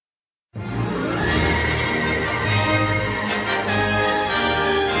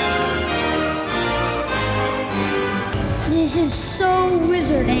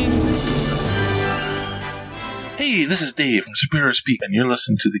Wizard Annual. Hey, this is Dave from Superior Speak, and you're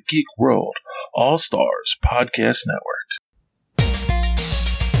listening to the Geek World All-Stars Podcast Network.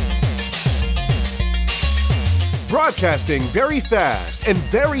 Broadcasting very fast and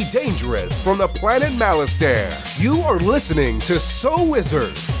very dangerous from the planet Malastare. You are listening to So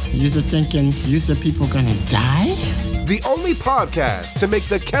Wizard. You're thinking people gonna die? The only podcast to make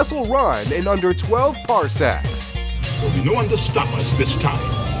the Kessel Run in under 12 parsecs. There'll be no one to stop us this time.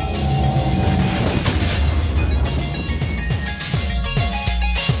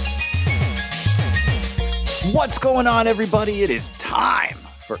 What's going on, everybody? It is time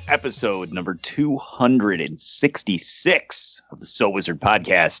for episode number 266 of the So Wizard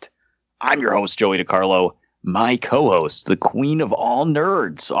podcast. I'm your host, Joey DiCarlo. My co-host, the queen of all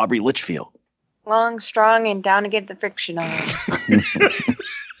nerds, Aubrey Litchfield. Long, strong, and down to get the friction on.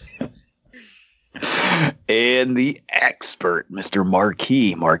 And the expert, Mr.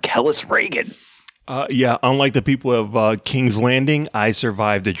 Marquis, Marcellus Reagan. Yeah, unlike the people of King's Landing, I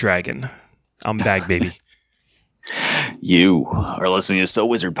survived a dragon. I'm back, baby. You are listening to So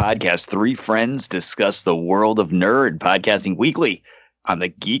Wizard Podcast. Three friends discuss the world of nerd, podcasting weekly on the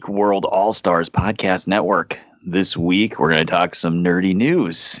Geek World All-Stars Podcast Network. This week, we're going to talk some nerdy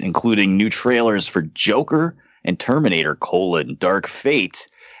news, including new trailers for Joker and Terminator: Dark Fate.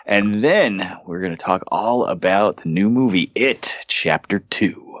 And then we're going to talk all about the new movie, It, Chapter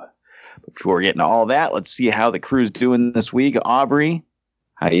 2. Before we get into all that, let's see how the crew's doing this week. Aubrey,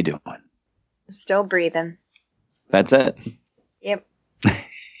 how you doing? Still breathing. That's it? Yep.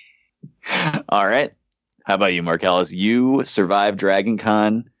 All right. How about you, Marcellus? You survived Dragon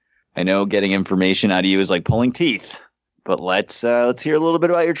Con. I know getting information out of you is like pulling teeth, but let's hear a little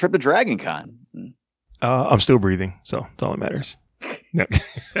bit about your trip to Dragon Con. I'm still breathing, so that's all that matters. No.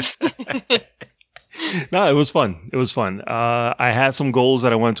 No, it was fun. It was fun. I had some goals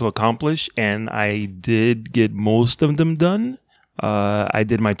that I wanted to accomplish, and I did get most of them done. I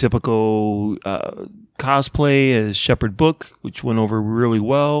did my typical cosplay as Shepherd Book, which went over really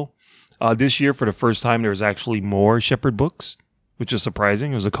well. This year, for the first time, there was actually more Shepherd Books, which is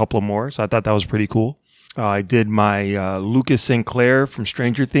surprising. There was a couple more, so I thought that was pretty cool. I did my Lucas Sinclair from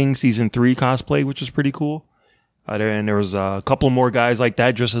Stranger Things Season 3 cosplay, which was pretty cool. And there was a couple more guys like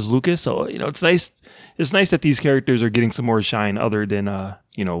that dressed as Lucas. So, it's nice. It's nice that these characters are getting some more shine other than,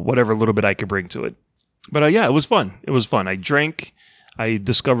 whatever little bit I could bring to it. But yeah, it was fun. It was fun. I drank. I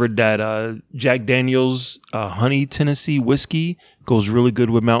discovered that Jack Daniel's Honey Tennessee whiskey goes really good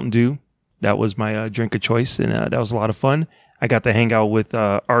with Mountain Dew. That was my drink of choice, and that was a lot of fun. I got to hang out with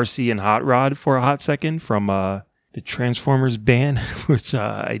RC and Hot Rod for a hot second from the Transformers band, which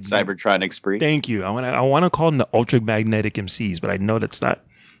I Cybertronic Spree. Thank you. I want to call them the Ultramagnetic MCs, but I know that's not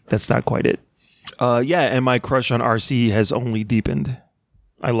quite it. Yeah, and my crush on RC has only deepened.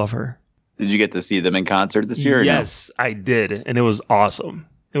 I love her. Did you get to see them in concert this year? Yes, no? I did, and it was awesome.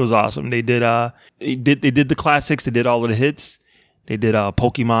 It was awesome. They did the classics. They did all of the hits. They did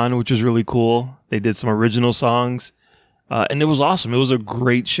Pokemon, which was really cool. They did some original songs, and it was awesome. It was a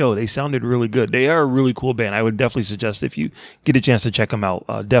great show. They sounded really good. They are a really cool band. I would definitely suggest if you get a chance to check them out,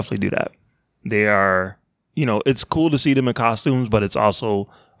 definitely do that. They are, it's cool to see them in costumes, but it's also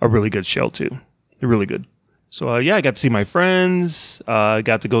a really good show too. They're really good. So, yeah, I got to see my friends. I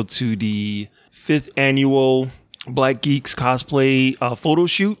got to go to the 5th annual Black Geeks cosplay photo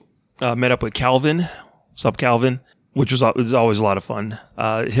shoot. Met up with Calvin. What's up, Calvin? Which was always a lot of fun.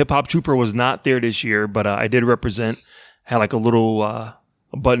 Hip Hop Trooper was not there this year, but I did represent. Had like a little a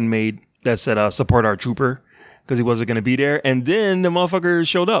button made that said support our trooper because he wasn't going to be there. And then the motherfucker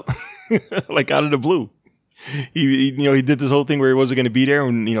showed up like out of the blue. He did this whole thing where he wasn't going to be there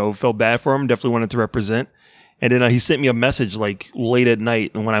and, felt bad for him. Definitely wanted to represent. And then he sent me a message like late at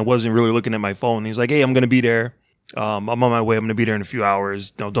night, and when I wasn't really looking at my phone, he's like, "Hey, I'm going to be there. I'm on my way. I'm going to be there in a few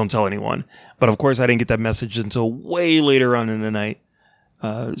hours. No, don't tell anyone." But of course, I didn't get that message until way later on in the night.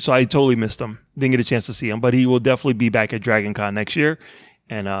 So I totally missed him. Didn't get a chance to see him, but he will definitely be back at Dragon Con next year,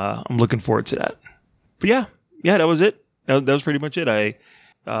 and I'm looking forward to that. But yeah, that was it. That was pretty much it. I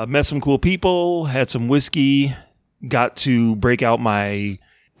met some cool people, had some whiskey, got to break out my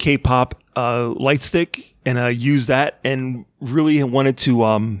K-pop light stick and use that, and really wanted to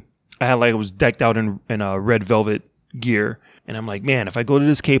I was decked out in red velvet gear, and I'm like, man, if I go to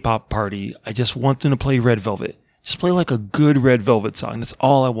this K-pop party, I just want them to play Red Velvet. Just play like a good Red Velvet song. That's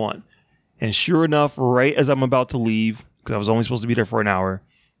all I want. And sure enough, right as I'm about to leave, because I was only supposed to be there for an hour,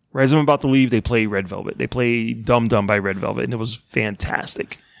 right as I'm about to leave, they play Red Velvet. They play Dum Dum by Red Velvet, and it was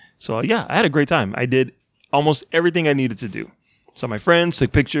fantastic. So yeah, I had a great time. I did almost everything I needed to do. So my friends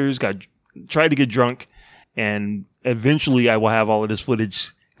took pictures, tried to get drunk, And eventually I will have all of this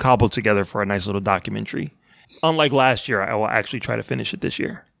footage cobbled together for a nice little documentary. Unlike last year, I will actually try to finish it this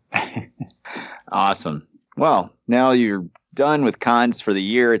year. Awesome. Well, now you're done with cons for the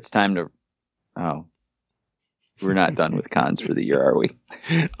year. It's time to... Oh, we're not done with cons for the year, are we?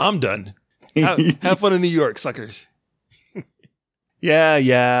 I'm done. Have fun in New York, suckers.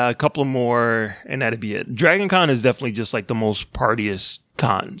 Yeah, a couple more, and that'd be it. Dragon Con is definitely just like the most partiest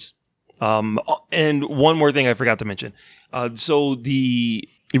cons. And one more thing I forgot to mention.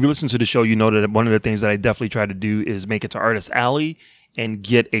 If you listen to the show, you know that one of the things that I definitely try to do is make it to Artist Alley and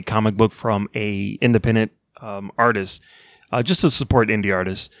get a comic book from a independent artist, just to support indie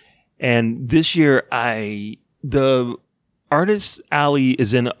artists. And this year, the Artist Alley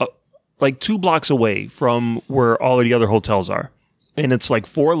is in like 2 blocks away from where all of the other hotels are. And it's like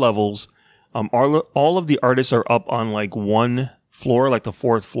 4 levels. All of the artists are up on like one floor, like the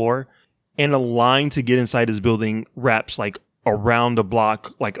 4th floor. And a line to get inside this building wraps like around a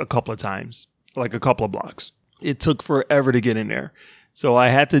block, like a couple of times, like a couple of blocks. It took forever to get in there. So I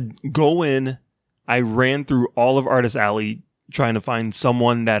had to go in. I ran through all of Artist Alley trying to find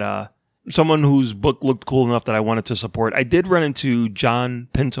someone whose book looked cool enough that I wanted to support. I did run into John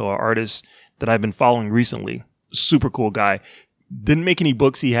Pinto, an artist that I've been following recently. Super cool guy. Didn't make any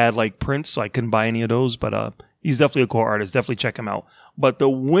books. He had like prints, so I couldn't buy any of those, but he's definitely a cool artist. Definitely check him out. But the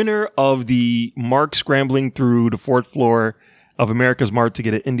winner of the Mark scrambling through the 4th floor of America's Mart to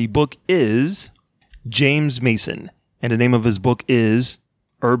get an indie book is James Mason. And the name of his book is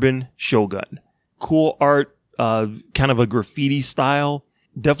Urban Shogun. Cool art, kind of a graffiti style.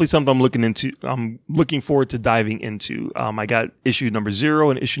 Definitely something I'm looking forward to diving into. I got issue number 0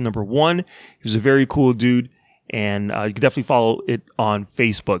 and issue number 1. He was a very cool dude. And you can definitely follow it on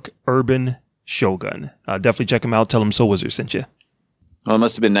Facebook, Urban Shogun. Definitely check him out. Tell him So Wizard sent you. Well, it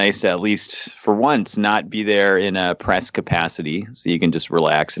must have been nice to at least for once not be there in a press capacity, so you can just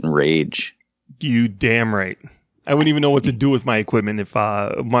relax and rage. You damn right. I wouldn't even know what to do with my equipment with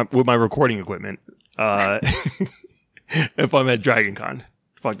my recording equipment. If I'm at Dragon Con.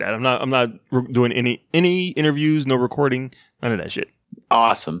 Fuck that. I'm not doing any interviews, no recording, none of that shit.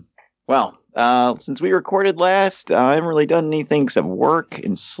 Awesome. Well, since we recorded last, I haven't really done anything except work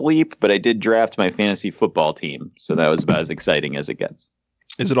and sleep, but I did draft my fantasy football team, so that was about as exciting as it gets.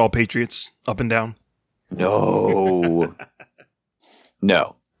 Is it all Patriots up and down? No.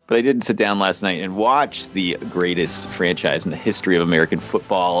 No. But I did sit down last night and watch the greatest franchise in the history of American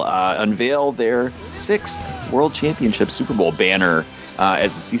football unveil their 6th World Championship Super Bowl banner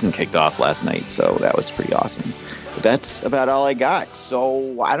as the season kicked off last night, so that was pretty awesome. But that's about all I got. So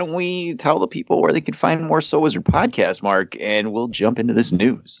why don't we tell the people where they could find more So Wizard podcast, Mark, and we'll jump into this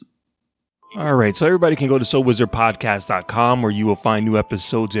news. All right. So everybody can go to SoWizardPodcast.com where you will find new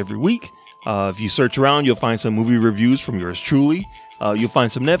episodes every week. If you search around, you'll find some movie reviews from yours truly. You'll find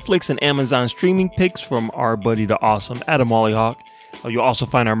some Netflix and Amazon streaming picks from our buddy, the awesome Adam Mollyhawk. You'll also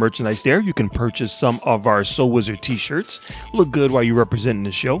find our merchandise there. You can purchase some of our So Wizard t-shirts. Look good while you're representing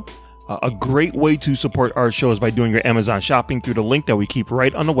the show. A great way to support our show is by doing your Amazon shopping through the link that we keep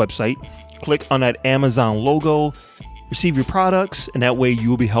right on the website. Click on that Amazon logo, receive your products, and that way you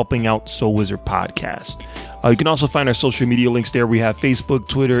will be helping out So Wizard Podcast. You can also find our social media links there. We have Facebook,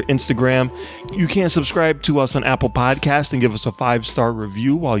 Twitter, Instagram. You can subscribe to us on Apple Podcasts and give us a 5-star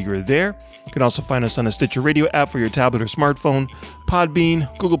review while you're there. You can also find us on the Stitcher Radio app for your tablet or smartphone, Podbean,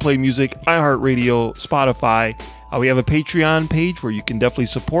 Google Play Music, iHeartRadio, Spotify. We have a Patreon page where you can definitely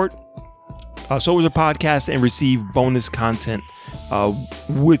support So Wizard Podcast and receive bonus content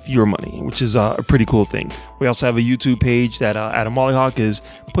with your money, which is a pretty cool thing. We also have a YouTube page that Adam Mollyhawk is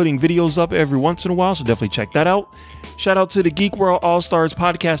putting videos up every once in a while, so definitely check that out. Shout out to the Geek World All-Stars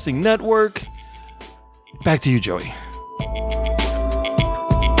Podcasting Network. Back to you, Joey.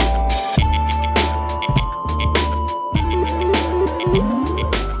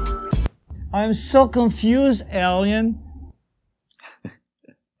 I'm so confused, Alien.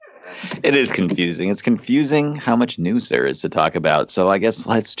 It is confusing. It's confusing how much news there is to talk about. So I guess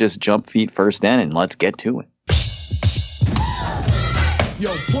let's just jump feet first in and let's get to it. Yo,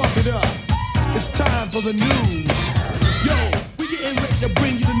 pump it up. It's time for the news. Yo, we getting ready to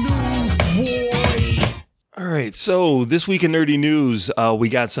bring you the news, boy. All right, so this week in Nerdy News, we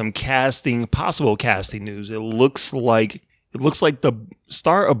got some possible casting news. It looks like the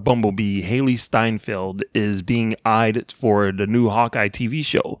star of Bumblebee, Haley Steinfeld, is being eyed for the new Hawkeye TV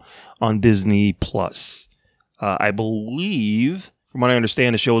show on Disney+. I believe, from what I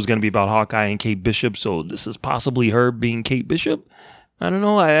understand, the show is going to be about Hawkeye and Kate Bishop, so this is possibly her being Kate Bishop. I don't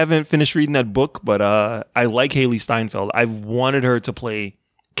know. I haven't finished reading that book, but I like Haley Steinfeld. I've wanted her to play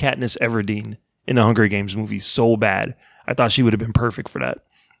Katniss Everdeen in the Hunger Games movie so bad. I thought she would have been perfect for that.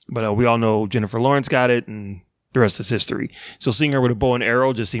 But we all know Jennifer Lawrence got it, and the rest is history. So seeing her with a bow and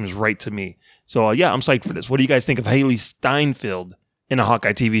arrow just seems right to me. So yeah, I'm psyched for this. What do you guys think of Haley Steinfeld in a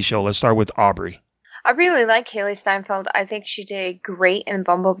Hawkeye TV show? Let's start with Aubrey. I really like Haley Steinfeld. I think she did great in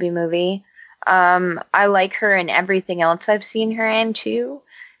Bumblebee movie. I like her in everything else I've seen her in too.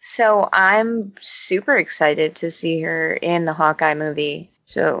 So I'm super excited to see her in the Hawkeye movie.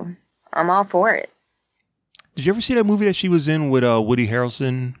 So I'm all for it. Did you ever see that movie that she was in with Woody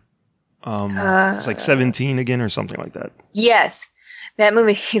Harrelson? It's like 17 again or something like that. Yes. That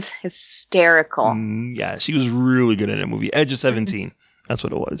movie is hysterical. Yeah, she was really good in that movie. Edge of 17. That's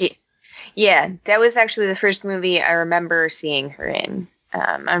what it was. Yeah, that was actually the first movie I remember seeing her in.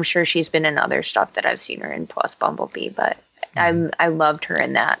 I'm sure she's been in other stuff that I've seen her in, plus Bumblebee, but I loved her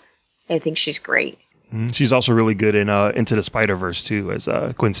in that. I think she's great. She's also really good in Into the Spider-Verse, too, as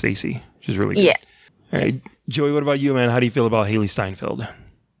Gwen Stacy. She's really good. Yeah. All right, Joey, what about you, man? How do you feel about Haley Steinfeld?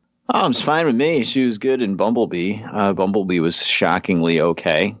 Oh, it's fine with me. She was good in Bumblebee. Bumblebee was shockingly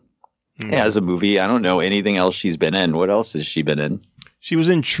okay. Yeah, as a movie, I don't know anything else she's been in. What else has she been in? She was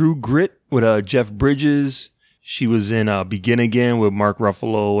in True Grit with Jeff Bridges. She was in Begin Again with Mark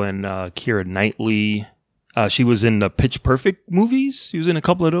Ruffalo and Keira Knightley. She was in the Pitch Perfect movies. She was in a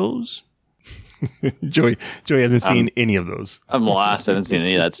couple of those. Joey hasn't seen any of those. I'm lost. I haven't seen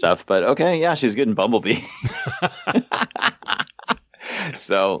any of that stuff. But okay, yeah, she was good in Bumblebee.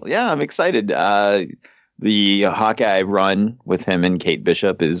 So, yeah, I'm excited. The Hawkeye run with him and Kate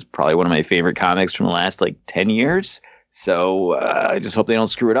Bishop is probably one of my favorite comics from the last, 10 years. So I just hope they don't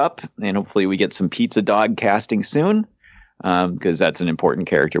screw it up. And hopefully we get some Pizza Dog casting soon, because that's an important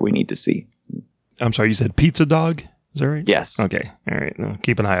character we need to see. I'm sorry, you said Pizza Dog? Is that right? Yes. Okay. All right. Well,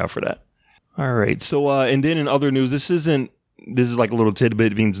 keep an eye out for that. All right. So, and then in other news, this is like a little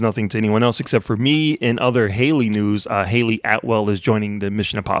tidbit. It means nothing to anyone else except for me. In other Haley news, Haley Atwell is joining the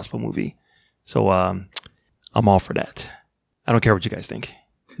Mission Impossible movie. So I'm all for that. I don't care what you guys think.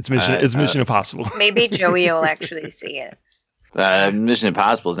 It's Mission Impossible. Maybe Joey will actually see it. Mission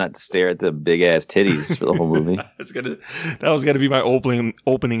Impossible is not to stare at the big ass titties for the whole movie. That was going to be my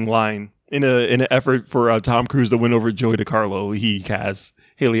opening line. In an effort for Tom Cruise to win over Joey DiCarlo, he casts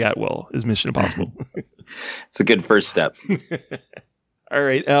Haley Atwell as Mission Impossible. It's a good first step. All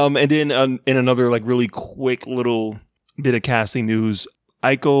right. And then in another really quick little bit of casting news,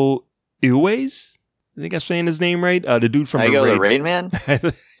 Iko Uwais, I think I'm saying his name right. The dude from the Rain Man?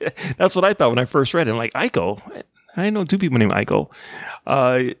 That's what I thought when I first read it. I'm like, Iko? I know two people named Iko.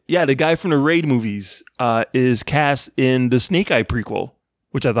 Yeah, the guy from the Raid movies is cast in the Snake Eye prequel,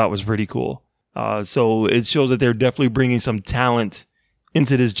 which I thought was pretty cool. So it shows that they're definitely bringing some talent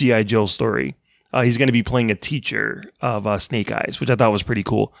into this G.I. Joe story. He's going to be playing a teacher of Snake Eyes, which I thought was pretty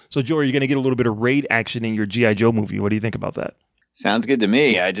cool. So, Joey, you're going to get a little bit of Raid action in your G.I. Joe movie. What do you think about that? Sounds good to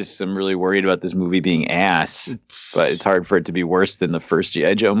me. I just am really worried about this movie being ass, but it's hard for it to be worse than the first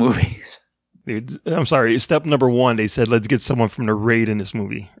G.I. Joe movies. Dude, I'm sorry. Step number 1, they said, let's get someone from the Raid in this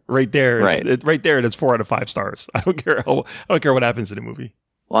movie. Right there. Right. Right there, that's 4 out of 5 stars. I don't care what happens in the movie.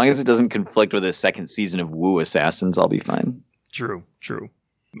 As long as it doesn't conflict with a second season of Woo Assassins, I'll be fine. True.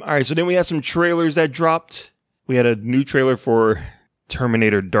 All right, so then we had some trailers that dropped. We had a new trailer for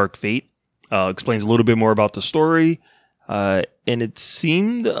Terminator Dark Fate. Explains a little bit more about the story. And it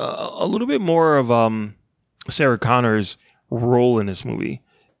seemed a little bit more of Sarah Connor's role in this movie.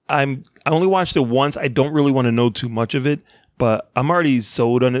 I only watched it once. I don't really want to know too much of it, but I'm already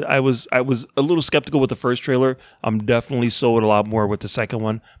sold on it. I was a little skeptical with the first trailer. I'm definitely sold a lot more with the second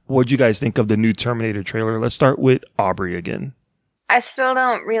one. What do you guys think of the new Terminator trailer? Let's start with Aubrey again. I still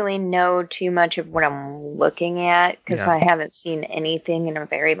don't really know too much of what I'm looking at because I haven't seen anything in a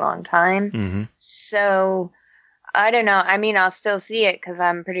very long time. Mm-hmm. So I don't know. I mean, I'll still see it because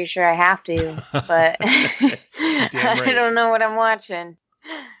I'm pretty sure I have to, but I don't know what I'm watching.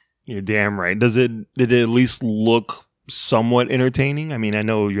 You're damn right. Did it at least look somewhat entertaining? I mean, I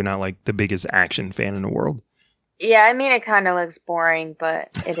know you're not like the biggest action fan in the world. Yeah, I mean, it kind of looks boring, but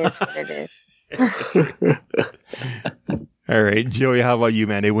it is what it is. All right, Joey, how about you,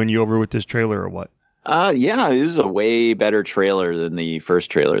 man? They win you over with this trailer or what? Yeah, it was a way better trailer than the first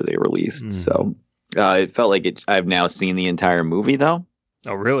trailer they released. So it felt like I've now seen the entire movie, though.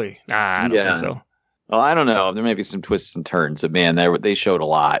 Oh, really? Nah, I don't think so. Well, I don't know. There may be some twists and turns, but man, they showed a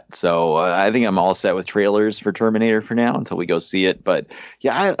lot. So I think I'm all set with trailers for Terminator for now until we go see it. But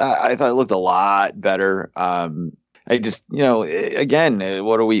yeah, I thought it looked a lot better. I just, again,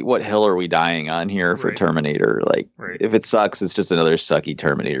 what hill are we dying on here for Terminator? If it sucks, it's just another sucky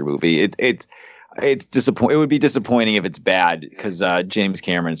Terminator movie. It's It would be disappointing if it's bad because James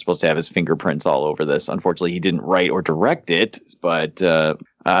Cameron is supposed to have his fingerprints all over this. Unfortunately, he didn't write or direct it, but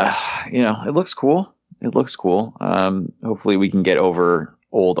it looks cool. It looks cool. Hopefully, we can get over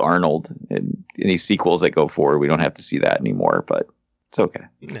old Arnold and any sequels that go forward. We don't have to see that anymore, but it's okay.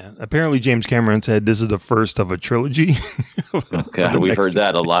 Yeah. Apparently, James Cameron said this is the first of a trilogy. Okay, we've heard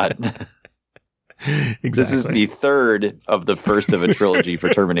that a lot. Exactly. This is the third of the first of a trilogy for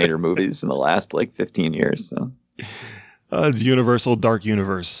Terminator movies in the last 15 years. So it's Universal Dark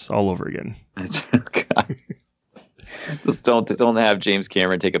Universe all over again. God. Just don't have James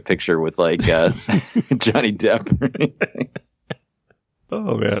Cameron take a picture with Johnny Depp or anything.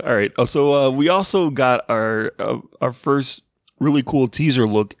 Oh man! All right. So we also got our first really cool teaser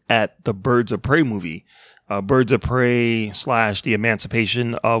look at the Birds of Prey movie, Birds of Prey / The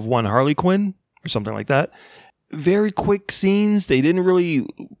Emancipation of One Harley Quinn, or something like that. Very quick scenes. They didn't really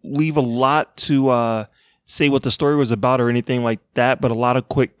leave a lot to say what the story was about or anything like that, but a lot of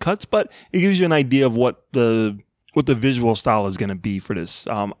quick cuts. But it gives you an idea of what the visual style is going to be for this.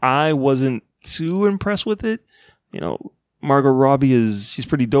 I wasn't too impressed with it. Margot Robbie she's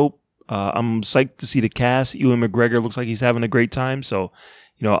pretty dope. I'm psyched to see the cast. Ewan McGregor looks like he's having a great time. So,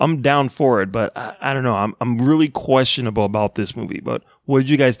 I'm down for it, but I don't know. I'm really questionable about this movie, but what did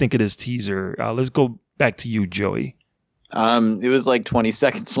you guys think of this teaser? Let's go back to you, Joey. It was like 20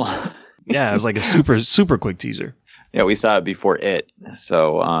 seconds long. Yeah, it was like a super, super quick teaser. Yeah, we saw it before it.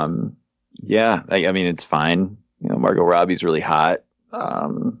 So, it's fine. Margot Robbie's really hot.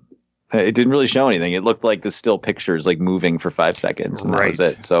 It didn't really show anything. It looked like the still pictures moving for 5 seconds, and that was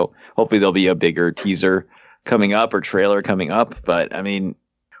it. So hopefully there'll be a bigger teaser coming up or trailer coming up. But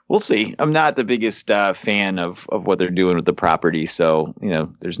we'll see. I'm not the biggest fan of what they're doing with the property. So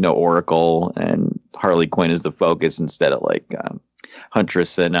there's no Oracle, and Harley Quinn is the focus instead of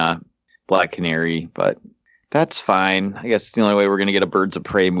Huntress and Black Canary. But that's fine. I guess it's the only way we're going to get a Birds of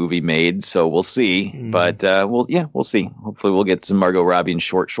Prey movie made. So we'll see. But we'll see. Hopefully we'll get some Margot Robbie in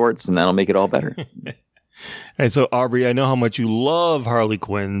short shorts, and that'll make it all better. All right. So Aubrey, I know how much you love Harley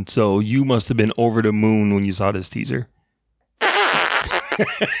Quinn. So you must have been over the moon when you saw this teaser.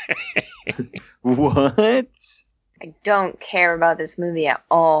 What? I don't care about this movie at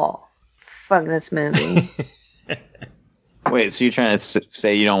all. Fuck this movie. Wait, so you're trying to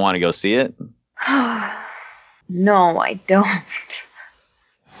say you don't want to go see it? No, I don't.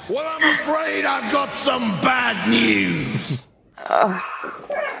 Well, I'm afraid I've got some bad news.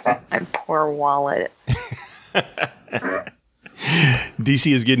 My poor wallet.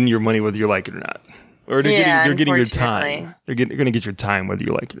 DC is getting your money whether you like it or not. Or they're getting your time. They're going to get your time whether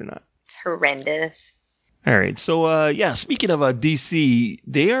you like it or not. It's horrendous. All right. So, speaking of DC,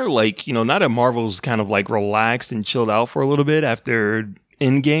 they are now that Marvel's kind of relaxed and chilled out for a little bit after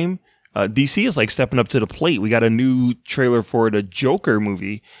Endgame, DC is stepping up to the plate. We got a new trailer for the Joker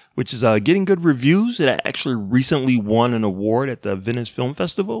movie, which is getting good reviews. It actually recently won an award at the Venice Film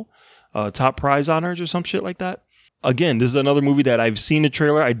Festival, top prize honors or some shit like that. Again, this is another movie that I've seen the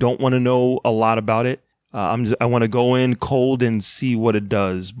trailer. I don't want to know a lot about it. I want to go in cold and see what it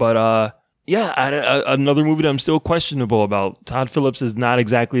does. But another movie that I'm still questionable about. Todd Phillips is not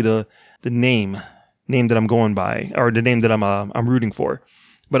exactly the name that I'm going by, or the name that I'm rooting for.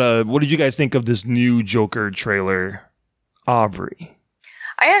 But what did you guys think of this new Joker trailer, Aubrey?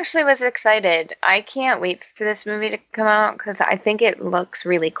 I actually was excited. I can't wait for this movie to come out because I think it looks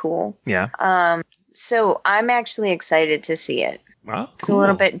really cool. Yeah. So I'm actually excited to see it. Wow, cool. It's a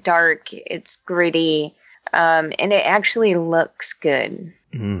little bit dark. It's gritty. And it actually looks good.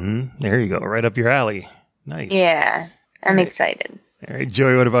 Mm-hmm. There you go. Right up your alley. Nice. Yeah. I'm excited. All right.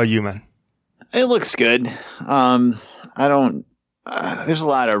 Joey, what about you, man? It looks good. There's a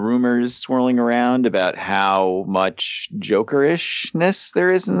lot of rumors swirling around about how much Joker-ishness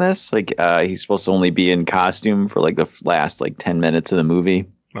there is in this. He's supposed to only be in costume for the last 10 minutes of the movie.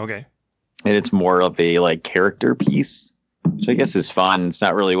 Okay. And it's more of a character piece, which I guess is fun. It's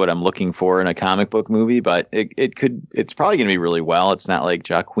not really what I'm looking for in a comic book movie, but it's probably going to be really well. It's not like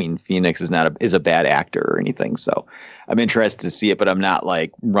Joaquin Phoenix is a bad actor or anything. So I'm interested to see it, but I'm not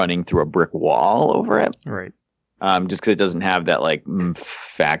running through a brick wall over it. Right. Just because it doesn't have that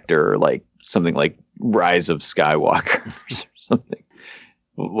factor, something like Rise of Skywalker or something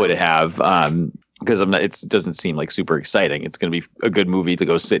would have. Because it doesn't seem super exciting. It's going to be a good movie to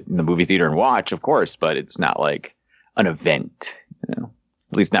go sit in the movie theater and watch, of course, but it's not an event. At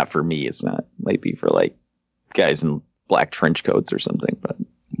least not for me. It's not. Might be for guys in black trench coats or something. But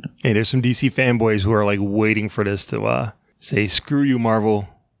hey, there's some DC fanboys who are waiting for this to say, "Screw you, Marvel!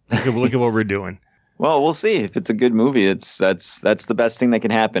 Look at what we're doing." Well, we'll see if it's a good movie. That's the best thing that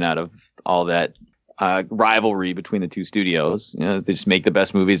can happen out of all that rivalry between the two studios. You know, they just make the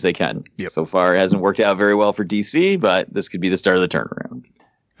best movies they can. Yep. So far, it hasn't worked out very well for DC, but this could be the start of the turnaround.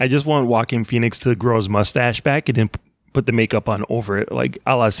 I just want Joaquin Phoenix to grow his mustache back and then put the makeup on over it, like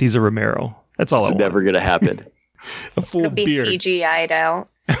a la Cesar Romero. That's all I It's want. never going to happen. A full Could be beard. CGI'd out.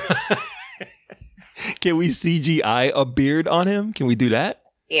 Can we CGI a beard on him? Can we do that?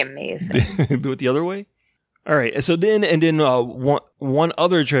 Be amazing. Do it the other way? All right. So then one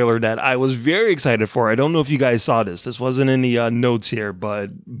other trailer that I was very excited for. I don't know if you guys saw this. This wasn't in the notes here,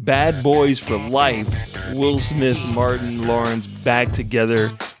 but Bad Boys for Life. Will Smith, Martin Lawrence back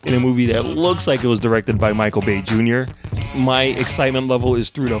together in a movie that looks like it was directed by Michael Bay Jr. My excitement level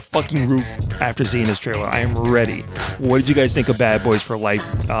is through the fucking roof after seeing this trailer. I am ready. What did you guys think of Bad Boys for Life?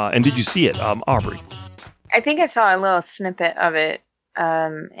 And did you see it, Aubrey? I think I saw a little snippet of it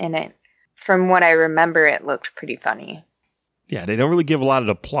in it. From what I remember, it looked pretty funny. Yeah, they don't really give a lot of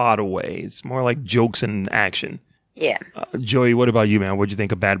the plot away. It's more like jokes and action. Yeah. Joey, what about you, man? What'd you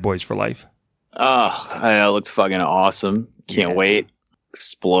think of Bad Boys for Life? Oh, it looked fucking awesome. Can't wait.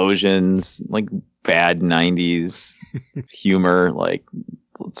 Explosions, like bad 90s humor. Like,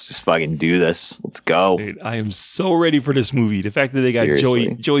 let's just fucking do this. Let's go. Dude, I am so ready for this movie. The fact that they got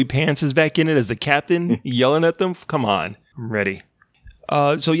Seriously. Joey Pants is back in it as the captain, yelling at them. Come on. I'm ready.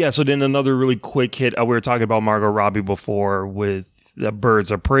 So then another really quick hit. We were talking about Margot Robbie before with the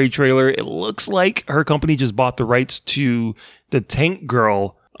Birds of Prey trailer. It looks like her company just bought the rights to the Tank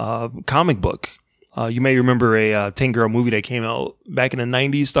Girl comic book. You may remember a Tank Girl movie that came out back in the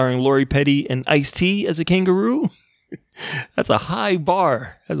 90s starring Lori Petty and Ice-T as a kangaroo. That's a high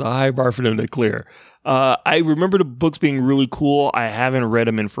bar. That's a high bar for them to clear. I remember the books being really cool. I haven't read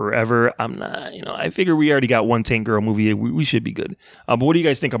them in forever. I'm not, I figure we already got one Tank Girl movie. We should be good. But what do you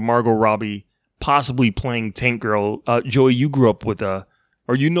guys think of Margot Robbie possibly playing Tank Girl? Joey, you grew up with or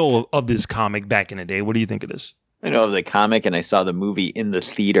you know of this comic back in the day. What do you think of this? I know of the comic and I saw the movie in the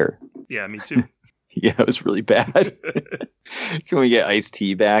theater. Yeah, me too. Yeah, it was really bad. Can we get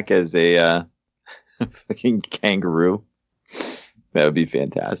Ice-T back as a fucking kangaroo? That would be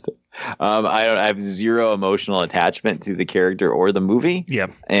fantastic. I have zero emotional attachment to the character or the movie. Yeah.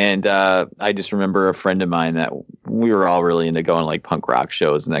 And I just remember a friend of mine that we were all really into going like punk rock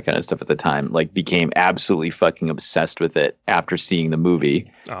shows and that kind of stuff at the time, like became absolutely fucking obsessed with it after seeing the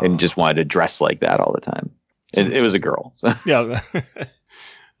movie and just wanted to dress like that all the time. And it was a girl. So. Yeah.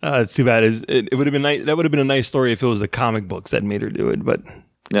 It's too bad. It would have been nice. That would have been a nice story if it was the comic books that made her do it, but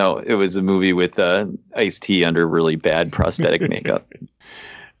no, it was a movie with Ice-T under really bad prosthetic makeup.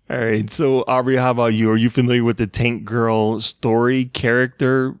 All right. So, Aubrey, how about you? Are you familiar with the Tank Girl story,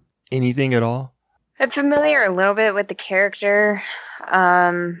 character, anything at all? I'm familiar a little bit with the character.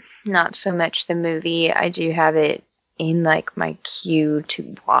 Not so much the movie. I do have it in like my queue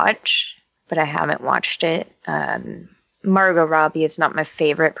to watch, but I haven't watched it. Margot Robbie is not my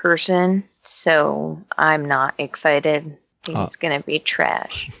favorite person, so I'm not excited. I think it's going to be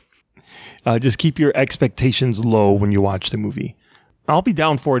trash. Just keep your expectations low when you watch the movie. I'll be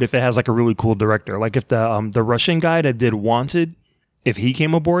down for it if it has like a really cool director. Like if the Russian guy that did Wanted, if he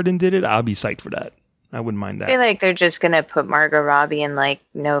came aboard and did it, I'll be psyched for that. I wouldn't mind that. I feel like they're just going to put Margot Robbie in like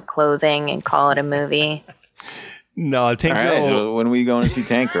no clothing and call it a movie. No, Tank Girl. Right, so when are we going to see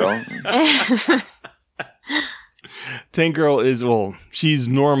Tank Girl? Tank Girl is, she's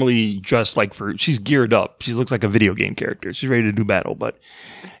normally dressed like she's geared up. She looks like a video game character. She's ready to do battle. But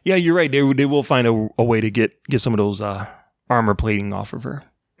yeah, you're right. They will find a way to get some of those armor plating off of her.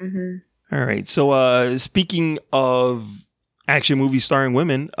 Mm-hmm. All right. So speaking of action movies starring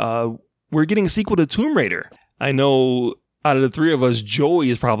women, we're getting a sequel to Tomb Raider. I know out of the three of us, Joey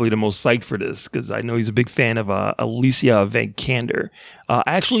is probably the most psyched for this because I know he's a big fan of Alicia Vikander. I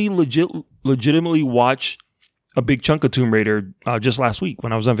actually legitimately watched a big chunk of Tomb Raider just last week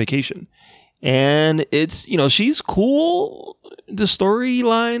when I was on vacation. And it's, she's cool. The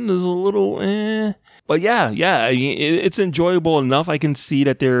storyline is a little But yeah, it's enjoyable enough. I can see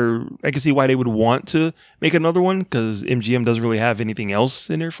why they would want to make another one because MGM doesn't really have anything else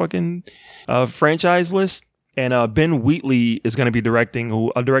in their fucking franchise list. And Ben Wheatley is going to be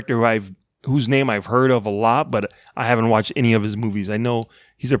directing, a director whose name I've heard of a lot, but I haven't watched any of his movies. I know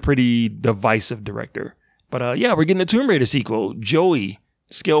he's a pretty divisive director. But yeah, we're getting a Tomb Raider sequel. Joey,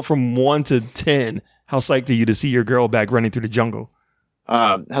 scale from 1 to 10. How psyched are you to see your girl back running through the jungle?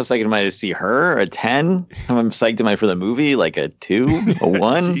 How psyched am I to see her? A 10? How psyched am I for the movie? Like a 2? A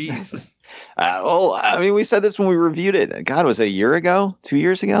 1? Jeez. We said this when we reviewed it. God, was it a year ago? 2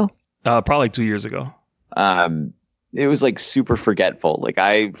 years ago? Probably 2 years ago. it was like super forgetful. Like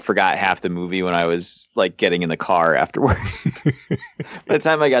I forgot half the movie when I was like getting in the car afterward. By the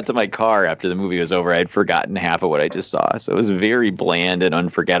time I got to my car after the movie was over, I had forgotten half of what I just saw. So it was very bland and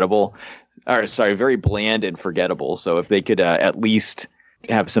unforgettable. Or sorry, very bland and forgettable. So if they could at least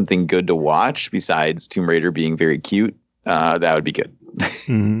have something good to watch besides Tomb Raider being very cute, that would be good.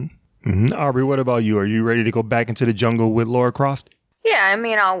 Mm-hmm. Mm-hmm. Aubrey, what about you? Are you ready to go back into the jungle with Lara Croft? Yeah, I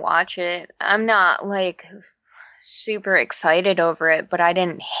mean, I'll watch it. I'm not like super excited over it, but I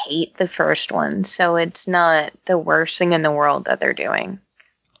didn't hate the first one, so it's not the worst thing in the world that they're doing.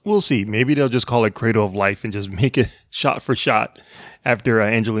 We'll see. Maybe they'll just call it Cradle of Life and just make it shot for shot after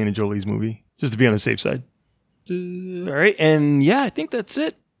Angelina Jolie's movie, just to be on the safe side. All right. And yeah, I think that's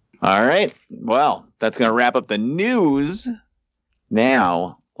it. All right. Well, that's going to wrap up the news.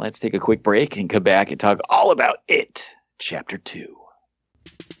 Now, let's take a quick break and come back and talk all about It, Chapter 2.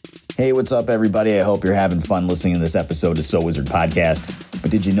 Hey, what's up, everybody? I hope you're having fun listening to this episode of So Wizard Podcast.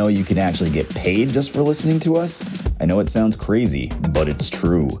 But did you know you can actually get paid just for listening to us? I know it sounds crazy, but it's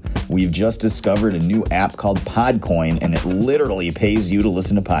true. We've just discovered a new app called Podcoin, and it literally pays you to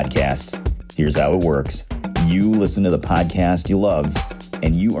listen to podcasts. Here's how it works. You listen to the podcast you love,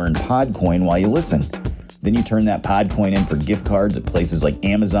 and you earn Podcoin while you listen. Then you turn that Podcoin in for gift cards at places like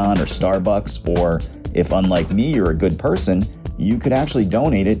Amazon or Starbucks, or if, unlike me, you're a good person, you could actually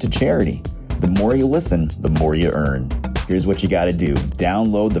donate it to charity. The more you listen, the more you earn. Here's what you got to do.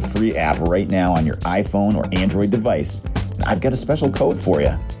 Download the free app right now on your iPhone or Android device. I've got a special code for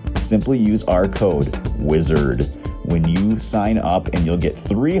you. Simply use our code, WIZARD, when you sign up, and you'll get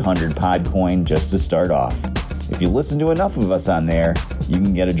 300 Podcoin just to start off. If you listen to enough of us on there, you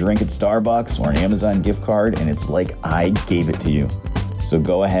can get a drink at Starbucks or an Amazon gift card, and it's like I gave it to you. So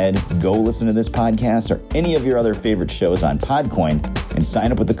go ahead, go listen to this podcast or any of your other favorite shows on Podcoin and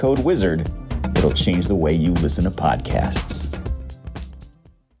sign up with the code WIZARD. It'll change the way you listen to podcasts.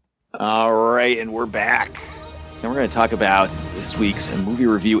 All right, and we're back. So we're going to talk about this week's movie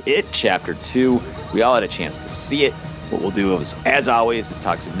review, It, Chapter 2. We all had a chance to see it. What we'll do is, as always, is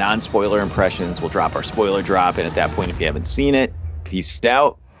talk some non-spoiler impressions. We'll drop our spoiler drop, and at that point, if you haven't seen it, peace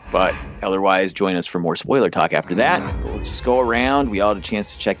out. But otherwise, join us for more spoiler talk after that. Let's just go around. We all had a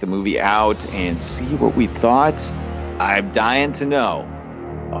chance to check the movie out and see what we thought. I'm dying to know.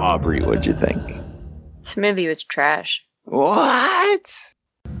 Aubrey, what'd you think? This movie was trash. What?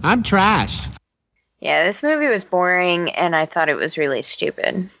 I'm trash. Yeah, this movie was boring, and I thought it was really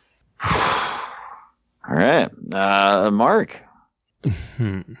stupid. All right. Mark.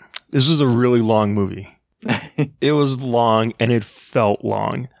 This was a really long movie. It was long, and it felt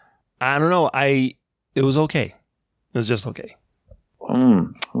long. I don't know. It was okay. It was just okay.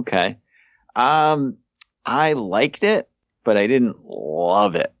 Okay. I liked it, but I didn't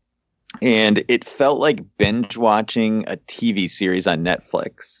love it. And it felt like binge watching a TV series on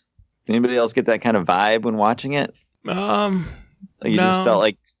Netflix. Anybody else get that kind of vibe when watching it? Like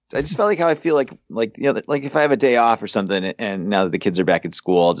I just felt like how I feel like you know, like if I have a day off or something, and now that the kids are back at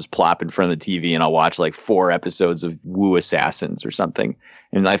school, I'll just plop in front of the TV and I'll watch like 4 episodes of Wu Assassins or something.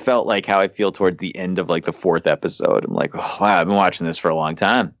 And I felt like how I feel towards the end of like the 4th episode. I'm like, oh, wow, I've been watching this for a long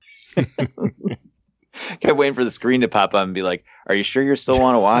time. Kept waiting for the screen to pop up and be like, are you sure you still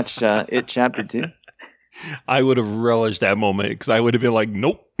want to watch It Chapter 2? I would have relished that moment because I would have been like,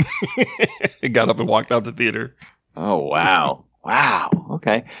 nope. And got up and walked out the theater. Oh, wow. Wow.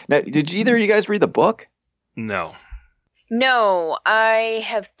 Okay. Now, did either of you guys read the book? No. No, I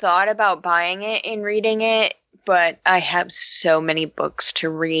have thought about buying it and reading it, but I have so many books to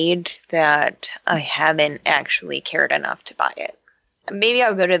read that I haven't actually cared enough to buy it. Maybe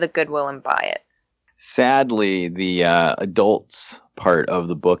I'll go to the Goodwill and buy it. Sadly, the adults part of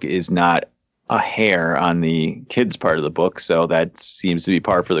the book is not a hair on the kids part of the book, so that seems to be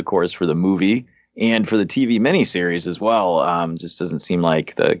par for the course for the movie and for the TV miniseries as well. Just doesn't seem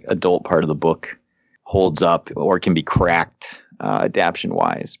like the adult part of the book holds up or can be cracked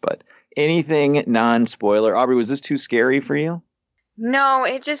adaption-wise. But anything non-spoiler. Aubrey, was this too scary for you? No,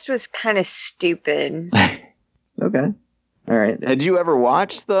 it just was kind of stupid. Okay. All right. Had you ever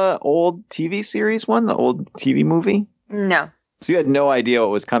watched the old TV series one, the old TV movie? No. So you had no idea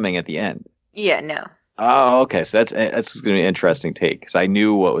what was coming at the end? Yeah, no. Oh, okay. So that's going to be an interesting take because I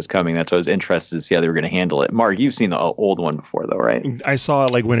knew what was coming. That's why I was interested to see how they were going to handle it. Mark, you've seen the old one before, though, right? I saw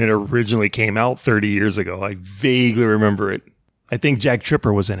it like when it originally came out 30 years ago. I vaguely remember it. I think Jack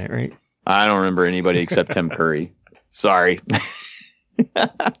Tripper was in it, right? I don't remember anybody except Tim Curry. Sorry.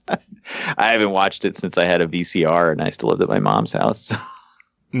 I haven't watched it since I had a VCR and I still lived at my mom's house. So.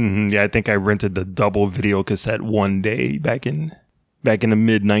 Mm-hmm. Yeah, I think I rented the double video cassette one day back in the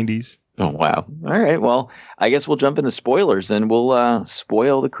mid 90s. Oh, wow. All right. Well, I guess we'll jump into spoilers and we'll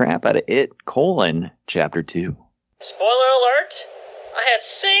spoil the crap out of It, Chapter 2. Spoiler alert! I had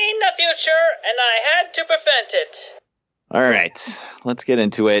seen the future and I had to prevent it. All right. Let's get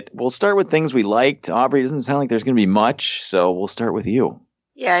into it. We'll start with things we liked. Aubrey, doesn't sound like there's going to be much, so we'll start with you.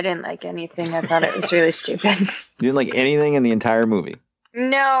 Yeah, I didn't like anything. I thought it was really stupid. You didn't like anything in the entire movie?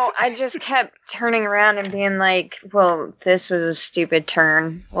 No, I just kept turning around and being like, well, this was a stupid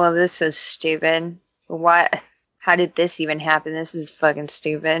turn. Well, this was stupid. What? How did this even happen? This is fucking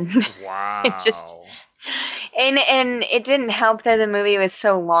stupid. Wow. It just... And it didn't help that the movie was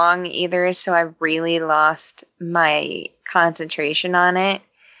so long either, so I really lost my concentration on it.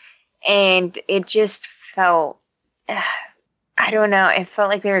 And it just felt... I don't know. It felt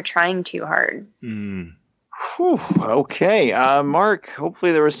like they were trying too hard. Whew, okay. Mark,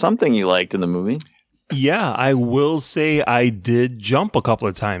 hopefully there was something you liked in the movie. Yeah, I will say I did jump a couple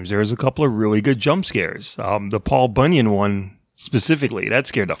of times. There was a couple of really good jump scares. The Paul Bunyan one specifically, that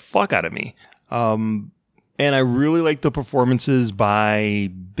scared the fuck out of me. And I really liked the performances by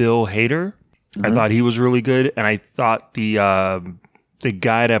Bill Hader. Mm-hmm. I thought he was really good. And I thought the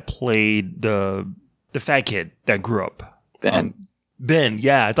guy that played the fat kid that grew up. Ben,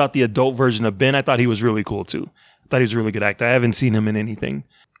 yeah. I thought the adult version of Ben, I thought he was really cool too. I thought he was a really good actor. I haven't seen him in anything.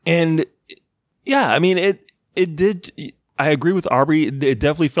 And yeah, I mean, it did. I agree with Aubrey. It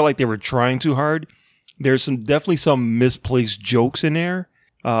definitely felt like they were trying too hard. There's definitely some misplaced jokes in there,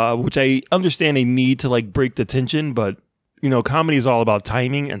 which I understand they need to like break the tension. But, you know, comedy is all about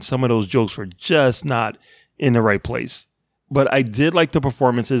timing, and some of those jokes were just not in the right place. But I did like the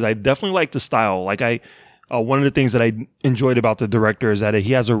performances. I definitely liked the style. Like one of the things that I enjoyed about the director is that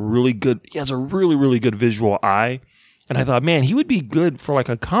he has a really, really good visual eye. And I thought, man, he would be good for like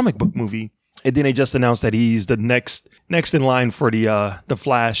a comic book movie. And then they just announced that he's the next in line for the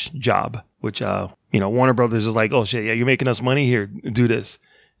Flash job, which, Warner Brothers is like, oh shit, yeah, you're making us money here, do this.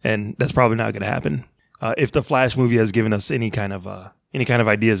 And that's probably not going to happen. If the Flash movie has given us any kind of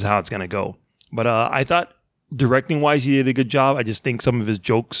ideas how it's going to go. But I thought directing wise, he did a good job. I just think some of his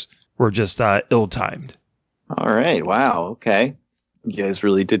jokes were just ill-timed. All right. Wow. Okay. You guys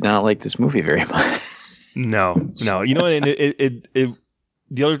really did not like this movie very much. No. You know, and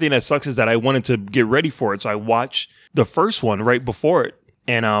the other thing that sucks is that I wanted to get ready for it. So I watched the first one right before it.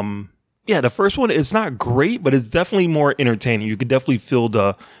 And the first one is not great, but it's definitely more entertaining. You could definitely feel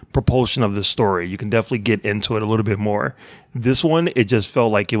the propulsion of the story. You can definitely get into it a little bit more. This one, it just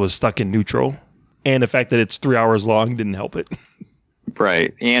felt like it was stuck in neutral. And the fact that it's 3 hours long didn't help it.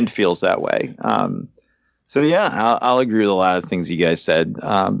 Right. And feels that way. So yeah, I'll agree with a lot of things you guys said.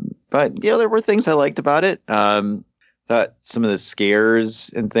 But there were things I liked about it. Thought some of the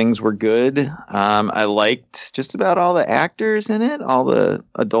scares and things were good. I liked just about all the actors in it. All the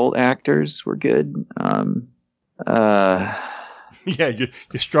adult actors were good. Yeah, you're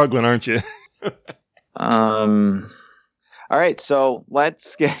struggling, aren't you? All right, so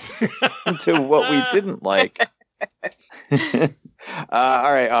let's get into what we didn't like.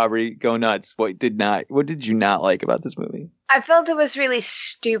 All right, Aubrey, go nuts. What did you not like about this movie? I felt it was really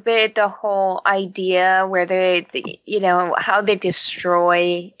stupid, the whole idea where how they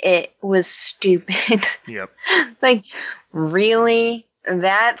destroy it was stupid. Yep. Like, really?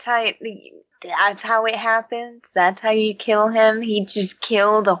 That's how it happens? That's how you kill him? He just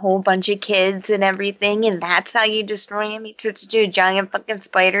killed a whole bunch of kids and everything, and that's how you destroy him? He turns into a giant fucking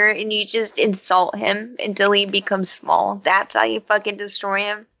spider, and you just insult him until he becomes small. That's how you fucking destroy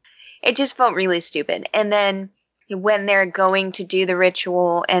him? It just felt really stupid. And then when they're going to do the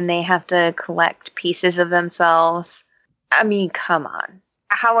ritual and they have to collect pieces of themselves, I mean, come on.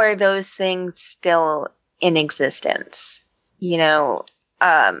 How are those things still in existence?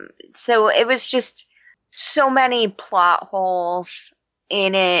 So it was just so many plot holes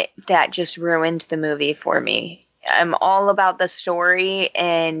in it that just ruined the movie for me. I'm all about the story,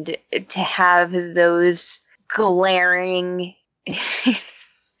 and to have those glaring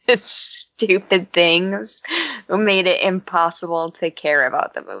stupid things made it impossible to care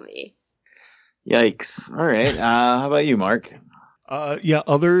about the movie. Yikes. All right. How about you, Mark? Yeah,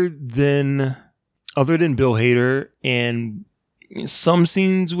 other than Bill Hader and some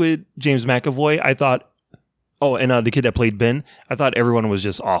scenes with James McAvoy, I thought, and the kid that played Ben, I thought everyone was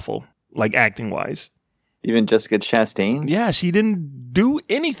just awful, like acting wise. Even Jessica Chastain? Yeah, she didn't do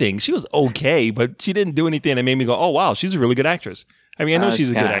anything. She was okay, but she didn't do anything that made me go, oh, wow, she's a really good actress. I mean, I know she's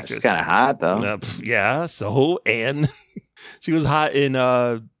a good actress. She's kind of hot, though. Yeah, and she was hot in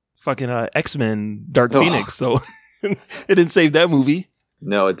fucking X-Men Dark Phoenix, so it didn't save that movie.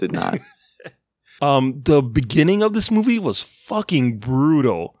 No, it did not. The beginning of this movie was fucking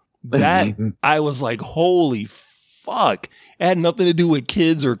brutal. That I was like, holy fuck. It had nothing to do with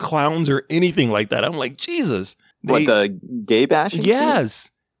kids or clowns or anything like that. I'm like, Jesus. What, the gay bashing?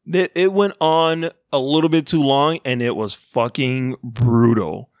 Yes. It went on a little bit too long and it was fucking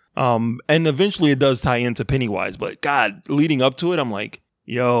brutal. And eventually it does tie into Pennywise, but God, leading up to it, I'm like,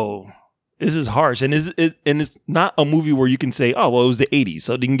 yo, this is harsh. And it's not a movie where you can say, oh, well, it was the 80s,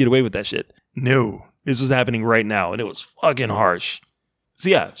 so they can get away with that shit. No, this was happening right now and it was fucking harsh. So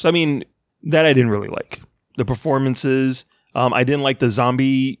yeah, I mean, that I didn't really like. The performances, I didn't like the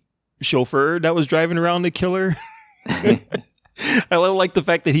zombie chauffeur that was driving around the killer. I like the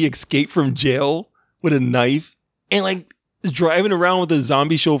fact that he escaped from jail with a knife and like driving around with a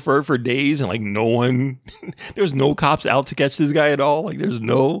zombie chauffeur for days and like there's no cops out to catch this guy at all. Like there's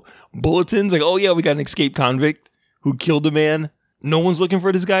no bulletins. Like, oh yeah, we got an escaped convict who killed a man. No one's looking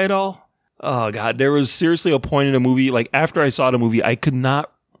for this guy at all. Oh God, there was seriously a point in the movie. Like after I saw the movie, I could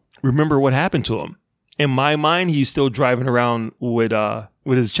not remember what happened to him. In my mind, he's still driving around with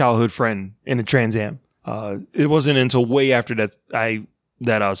his childhood friend in a Trans Am. It wasn't until way after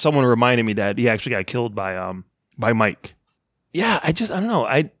that someone reminded me that he actually got killed by Mike. Yeah, I don't know.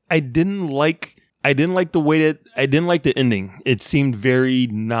 I didn't like the way that I didn't like the ending. It seemed very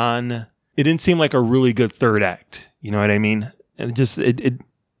it didn't seem like a really good third act. You know what I mean? And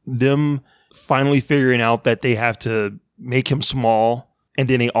them finally figuring out that they have to make him small and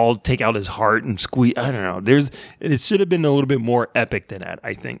then they all take out his heart and squeeze. I don't know. It should have been a little bit more epic than that,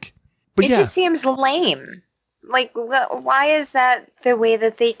 I think. But it just seems lame. Like, why is that the way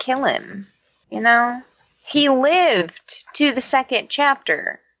that they kill him? You know? He lived to the second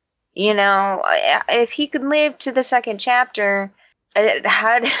chapter. You know? If he could live to the second chapter,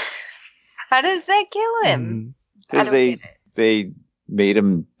 how does that kill him? Because they made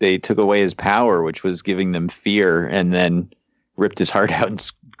him, they took away his power, which was giving them fear, and then ripped his heart out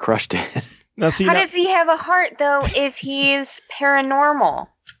and crushed it. How does he have a heart, though, if he's paranormal?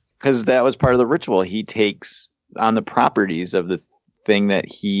 Because that was part of the ritual. He takes on the properties of the thing that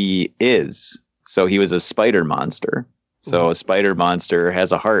he is. So he was a spider monster. So a spider monster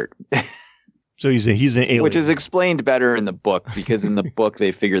has a heart. So he's an alien. Which is explained better in the book, because in the book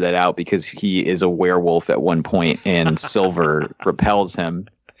they figure that out because he is a werewolf at one point and Silver repels him.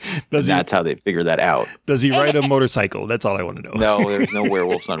 That's how they figure that out. Does he ride a motorcycle? That's all I want to know. No, there's no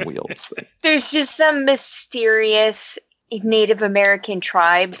werewolves on wheels. But. There's just some mysterious Native American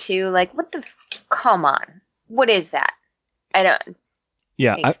tribe too. Like, what the? Come on, what is that? I don't.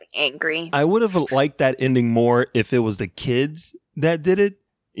 Yeah, makes me angry. I would have liked that ending more if it was the kids that did it.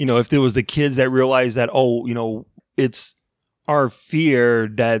 You know, if there was the kids that realized that, oh, you know, it's our fear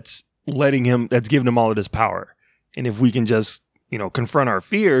that's giving him all of this power, and if we can just, you know, confront our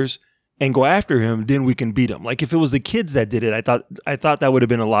fears and go after him, then we can beat him. Like if it was the kids that did it, I thought that would have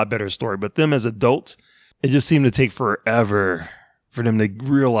been a lot better story. But them as adults, it just seemed to take forever for them to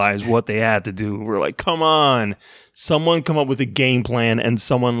realize what they had to do. We're like, come on, someone come up with a game plan and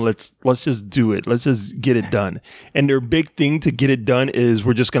someone let's just do it. Let's just get it done. And their big thing to get it done is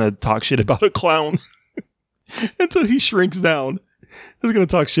we're just going to talk shit about a clown until he shrinks down. We're going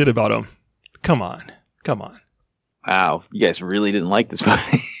to talk shit about him. Come on. Wow, you guys really didn't like this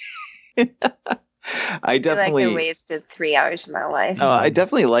movie. I definitely feel like I wasted 3 hours of my life. I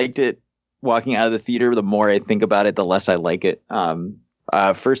definitely liked it. Walking out of the theater, the more I think about it, the less I like it.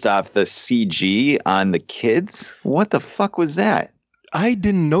 First off, the CG on the kids. What the fuck was that? I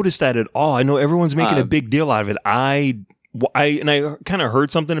didn't notice that at all. I know everyone's making a big deal out of it. I kind of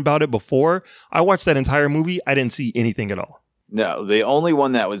heard something about it before. I watched that entire movie. I didn't see anything at all. No, the only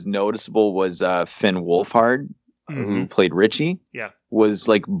one that was noticeable was Finn Wolfhard, who played Richie. Yeah, was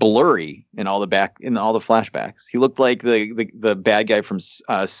like blurry in all the flashbacks. He looked like the bad guy from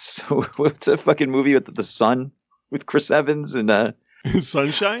what's that fucking movie with the sun with Chris Evans and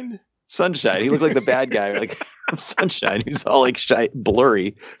Sunshine. He looked like the bad guy, like from Sunshine. He's all like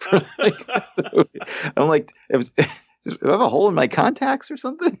blurry. I'm like, do I have a hole in my contacts or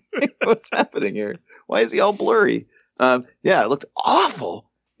something? What's happening here? Why is he all blurry? Yeah, it looked awful.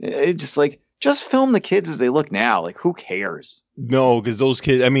 It just film the kids as they look now. Like, who cares? No, because those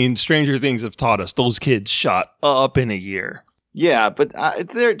kids, I mean, Stranger Things have taught us those kids shot up in a year. Yeah, but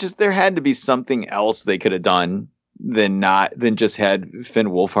there had to be something else they could have done than just had Finn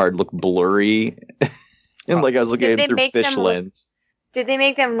Wolfhard look blurry. And like I was looking at him through fish lens. Did they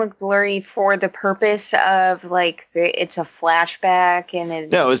make them look blurry for the purpose of like it's a flashback and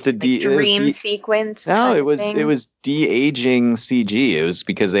it was the dream sequence? No, it was de-aging CG. It was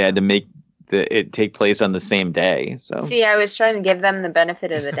because they had to make it take place on the same day. So see, I was trying to give them the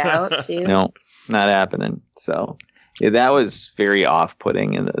benefit of the doubt too. No, not happening. So Yeah, that was very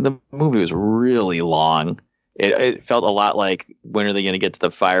off-putting, and the movie was really long. It felt a lot like, when are they going to get to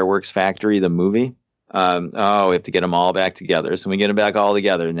the fireworks factory, the movie? We have to get them all back together. So we get them back all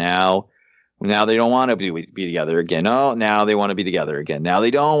together. Now they don't want to be together again. Oh, now they want to be together again. Now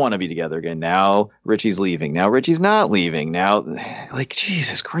they don't want to be together again. Now Richie's leaving. Now Richie's not leaving. Now, like,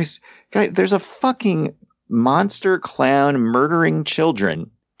 Jesus Christ. Guys, there's a fucking monster clown murdering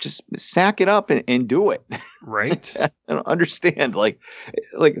children. Just sack it up and do it. Right. I don't understand. Like,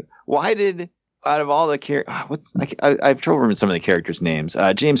 why did, out of all the characters, I have trouble remembering some of the characters' names.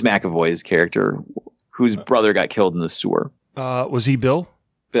 James McAvoy's character, whose brother got killed in the sewer. Was he Bill?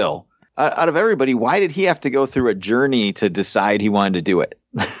 Bill. Out of everybody, why did he have to go through a journey to decide he wanted to do it?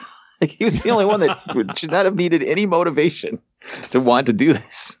 Like, he was the only one that should not have needed any motivation to want to do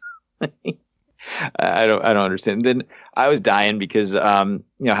this. I don't understand. Then I was dying because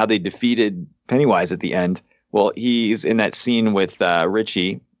how they defeated Pennywise at the end. Well, he's in that scene with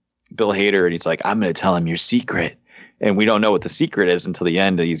Richie, Bill Hader, and he's like, I'm going to tell him your secret. And we don't know what the secret is until the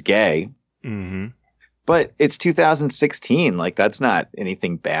end. He's gay. Mm-hmm. But it's 2016. Like, that's not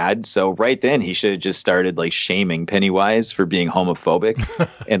anything bad. So right then he should have just started like shaming Pennywise for being homophobic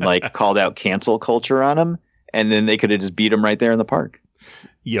and like called out cancel culture on him. And then they could have just beat him right there in the park.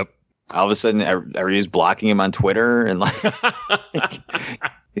 Yep. All of a sudden, everybody's blocking him on Twitter, and like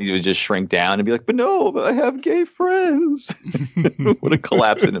he would just shrink down and be like, "But no, I have gay friends." Would have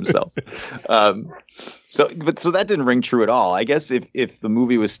collapsed in himself. So that didn't ring true at all. I guess if the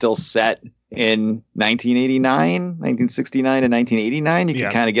movie was still set in 1969 and 1989, you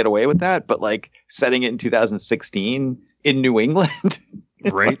could kind of get away with that. But like setting it in 2016 in New England.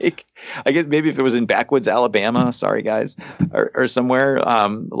 Right. Like, I guess maybe if it was in backwoods Alabama, sorry guys, or somewhere a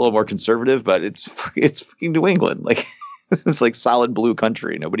little more conservative, but it's fucking New England. Like, this is like solid blue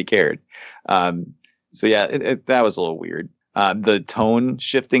country. Nobody cared. So yeah, that was a little weird. The tone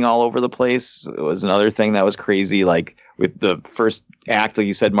shifting all over the place was another thing that was crazy. Like, with the first act, like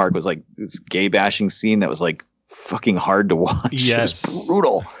you said, Mark, was like this gay bashing scene that was like fucking hard to watch. Yes. It was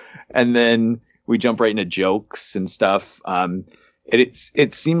brutal. And then we jump right into jokes and stuff.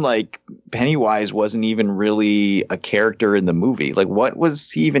 It seemed like Pennywise wasn't even really a character in the movie. Like, what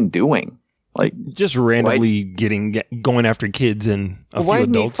was he even doing? Like, just randomly going after kids and a few why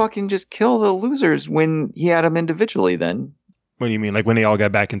didn't adults. he fucking just kill the losers when he had them individually then? What do you mean? Like when they all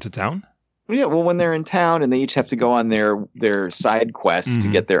got back into town? Yeah, well, when they're in town and they each have to go on their side quest to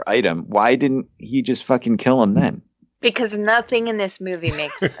get their item, why didn't he just fucking kill them then? Because nothing in this movie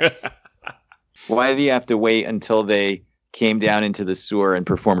makes sense. Why did he have to wait until they came down into the sewer and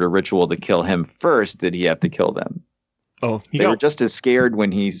performed a ritual to kill him first? Did he have to kill them? Oh, they were just as scared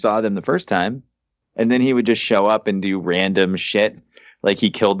when he saw them the first time. And then he would just show up and do random shit. Like he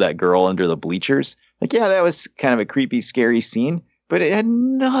killed that girl under the bleachers. Like, yeah, that was kind of a creepy, scary scene, but it had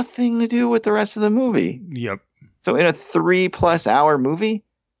nothing to do with the rest of the movie. Yep. So in a 3+ hour movie,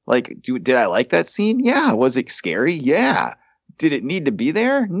 like, did I like that scene? Yeah. Was it scary? Yeah. Did it need to be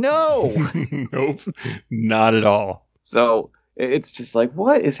there? No. Nope. Not at all. So it's just like,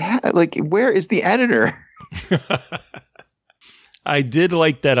 what is like, where is the editor? I did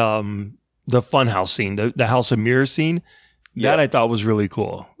like that the funhouse scene, the House of Mirrors scene. That I thought was really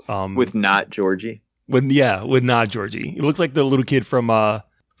cool. With not Georgie. With not Georgie. It looks like the little kid from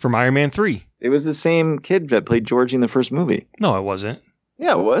Iron Man 3. It was the same kid that played Georgie in the first movie. No, it wasn't.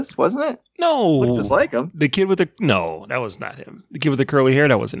 Yeah, it was, wasn't it? No. Looked just like him. The kid with no, that was not him. The kid with the curly hair,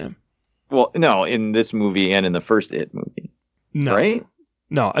 that wasn't him. Well, no, in this movie and in the first It movie. No. Right?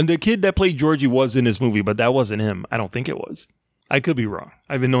 No, and the kid that played Georgie was in this movie, but that wasn't him. I don't think it was. I could be wrong.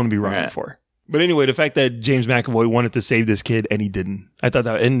 I've been known to be wrong before. But anyway, the fact that James McAvoy wanted to save this kid and he didn't. I thought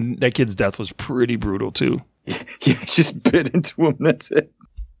and that kid's death was pretty brutal too. He just bit into him. That's it.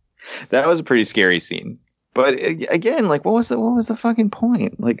 That was a pretty scary scene. But again, like, what was the fucking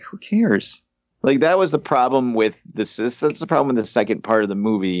point? Like, who cares? Like, that was the problem with this. That's the problem with the second part of the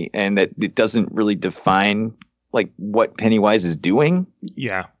movie, and that it doesn't really define like what Pennywise is doing.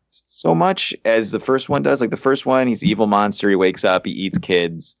 Yeah. So much as the first one does. Like the first one, he's an evil monster. He wakes up, he eats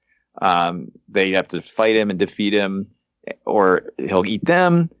kids. They have to fight him and defeat him, or he'll eat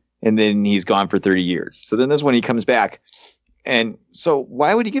them, and then he's gone for 30 years. So then this one he comes back. And so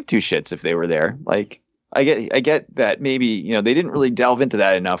why would he give two shits if they were there? Like, I get that maybe, you know, they didn't really delve into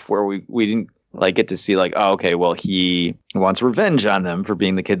that enough where we didn't like get to see like, oh, okay, well, he wants revenge on them for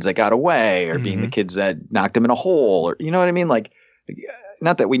being the kids that got away or being the kids that knocked him in a hole, or, you know what I mean? Like,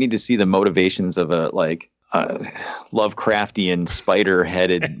 not that we need to see the motivations of a Lovecraftian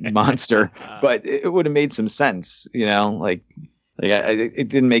spider-headed monster, but it would have made some sense, you know, like Like, it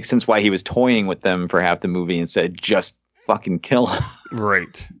didn't make sense why he was toying with them for half the movie and said, just fucking kill him.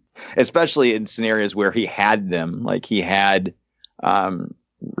 Right. Especially in scenarios where he had them. Like, he had,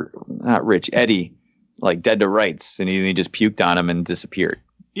 not Rich, Eddie, like, dead to rights. And he just puked on him and disappeared.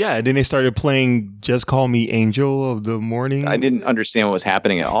 Yeah, and then they started playing Just Call Me Angel of the Morning. I didn't understand what was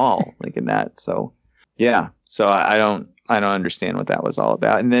happening at all, like in that. So, yeah. So I don't understand what that was all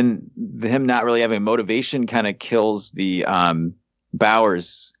about. And then him not really having motivation kind of kills the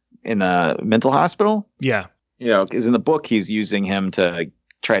Bowers in the mental hospital. Yeah. You know, because in the book, he's using him to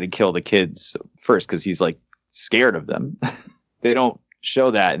try to kill the kids first because he's like scared of them. They don't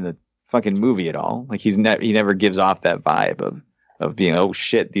show that in the fucking movie at all. Like he never gives off that vibe of being, oh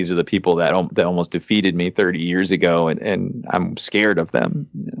shit, these are the people that almost defeated me 30 years ago, and I'm scared of them.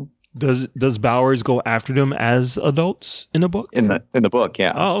 You know? Does Bowers go after them as adults in the book? In the book,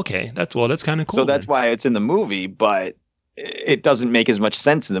 yeah. Oh, okay. That's kind of cool. So that's why it's in the movie, but it doesn't make as much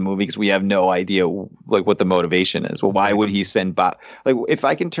sense in the movie because we have no idea like what the motivation is. Well, why would he send like if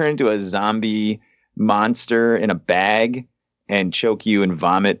I can turn into a zombie monster in a bag and choke you and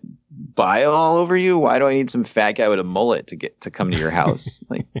vomit bile all over you, why do I need some fat guy with a mullet to come to your house?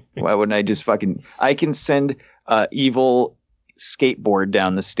 Like, why wouldn't I just I can send evil skateboard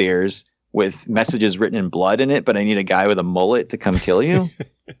down the stairs with messages written in blood in it, but I need a guy with a mullet to come kill you.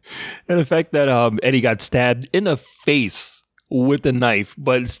 And the fact that Eddie got stabbed in the face with a knife,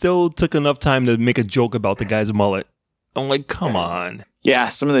 but still took enough time to make a joke about the guy's mullet. I'm like, come on. Yeah,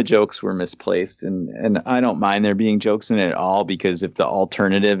 some of the jokes were misplaced, and I don't mind there being jokes in it at all, because if the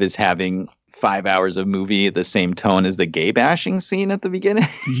alternative is having 5 hours of movie at the same tone as the gay bashing scene at the beginning,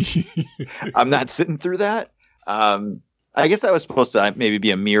 I'm not sitting through that. I guess that was supposed to maybe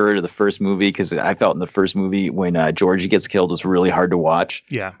be a mirror to the first movie, because I felt in the first movie when Georgie gets killed was really hard to watch.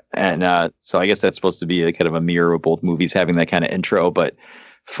 Yeah. And so I guess that's supposed to be a kind of a mirror of both movies having that kind of intro. But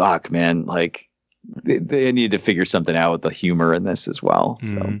fuck, man, like they need to figure something out with the humor in this as well.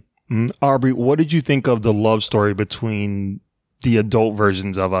 So, mm-hmm. Aubrey, what did you think of the love story between the adult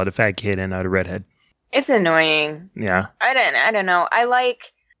versions of the fat kid and the redhead? It's annoying. Yeah. I don't know. I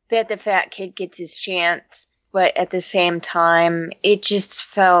like that the fat kid gets his chance, but at the same time, it just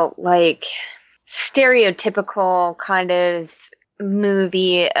felt like stereotypical kind of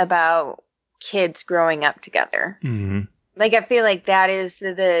movie about kids growing up together. Mm-hmm. Like, I feel like that is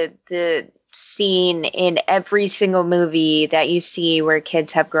the scene in every single movie that you see where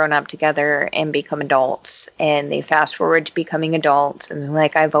kids have grown up together and become adults, and they fast forward to becoming adults and they're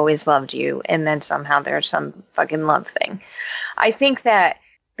like, I've always loved you, and then somehow there's some fucking love thing. I think that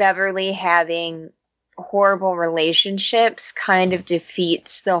Beverly having horrible relationships kind of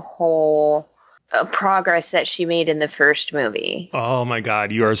defeats the whole progress that she made in the first movie. Oh my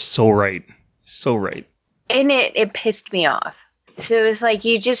God, you are so right. So right. And it pissed me off. So it was like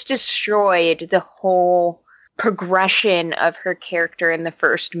you just destroyed the whole progression of her character in the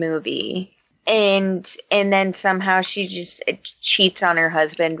first movie. And then somehow she just cheats on her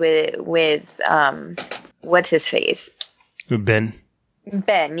husband with what's his face? Ben.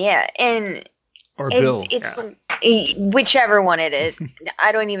 Ben, yeah. And or Bill. It's whichever one it is.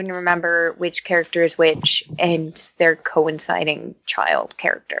 I don't even remember which character is which, and their coinciding child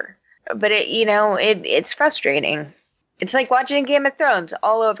character. But it's frustrating. It's like watching Game of Thrones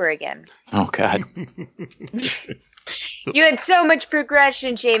all over again. Oh, God. You had so much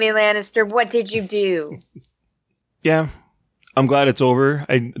progression, Jaime Lannister. What did you do? Yeah. I'm glad it's over.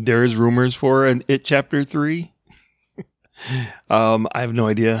 There is rumors for an It Chapter 3. I have no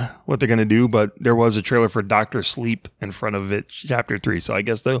idea what they're going to do, but there was a trailer for Dr. Sleep in front of It Chapter 3. So I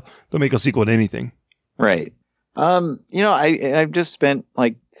guess they'll make a sequel to anything. Right. I've just spent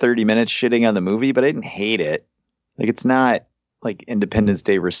like 30 minutes shitting on the movie, but I didn't hate it. Like, it's not like Independence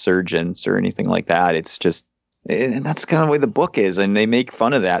Day Resurgence or anything like that. It's just, and that's kind of the way the book is. And they make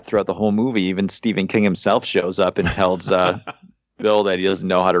fun of that throughout the whole movie. Even Stephen King himself shows up and tells Bill that he doesn't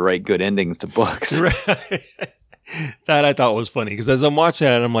know how to write good endings to books. Right. That I thought was funny, because as I'm watching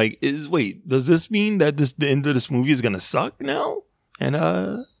that, I'm like, does this mean that the end of this movie is going to suck now?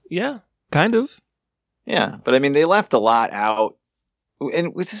 And yeah, kind of. Yeah, but I mean, they left a lot out.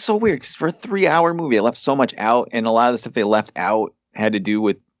 And this is so weird, because for a 3-hour movie, they left so much out, and a lot of the stuff they left out had to do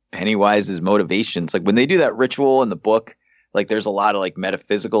with Pennywise's motivations. Like, when they do that ritual in the book, like, there's a lot of like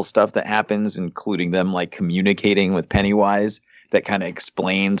metaphysical stuff that happens, including them like communicating with Pennywise, that kind of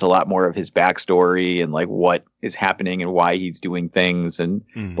explains a lot more of his backstory and like what is happening and why he's doing things and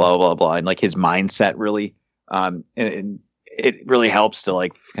blah, blah, blah. And like his mindset really, and it really helps to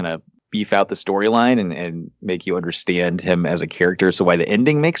like kind of beef out the storyline and make you understand him as a character. So why the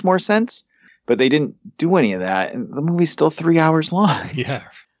ending makes more sense. but they didn't do any of that, and the movie's still 3 hours long. Yeah.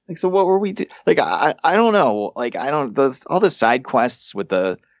 Like, so what were we doing? Like, I don't know. Like, all the side quests with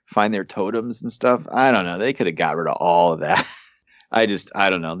the find their totems and stuff. I don't know. They could have got rid of all of that. I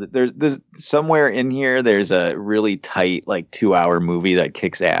don't know. There's somewhere in here, there's a really tight, like 2-hour movie that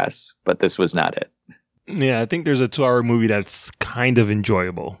kicks ass, but this was not it. Yeah, I think there's a 2-hour movie that's kind of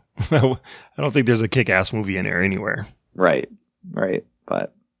enjoyable. I don't think there's a kick-ass movie in there anywhere. Right.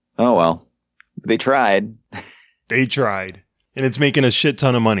 But, oh well. They tried. They tried. And it's making a shit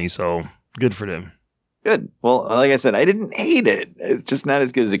ton of money, so good for them. Good. Well, like I said, I didn't hate it. It's just not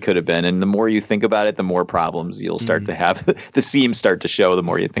as good as it could have been. And the more you think about it, the more problems you'll start to have. The seams start to show the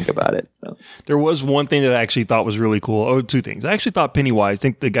more you think about it. So. There was one thing that I actually thought was really cool. Oh, two things. I actually thought Pennywise, I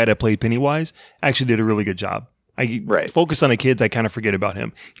think the guy that played Pennywise, actually did a really good job. I focus on the kids. I kind of forget about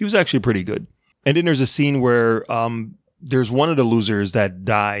him. He was actually pretty good. And then there's a scene where there's one of the losers that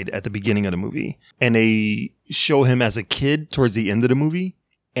died at the beginning of the movie. And they show him as a kid towards the end of the movie.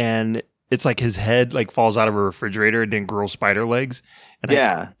 And it's like his head like falls out of a refrigerator and then grows spider legs. And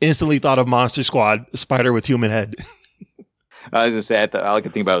I instantly thought of Monster Squad, spider with human head. I was going to say, all I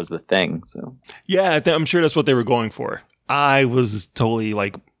could think about was The Thing. So yeah, I'm sure that's what they were going for. I was totally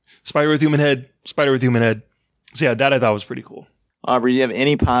like spider with human head, spider with human head. So yeah, that I thought was pretty cool. Aubrey, do you have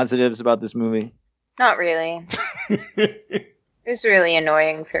any positives about this movie? Not really. It's really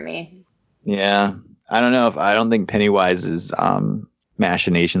annoying for me. Yeah. I don't think Pennywise's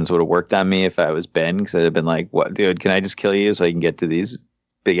machinations would have worked on me if I was Ben, because I'd have been like, what, dude, can I just kill you so I can get to these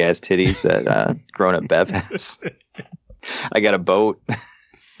big ass titties that grown up Bev has? I got a boat.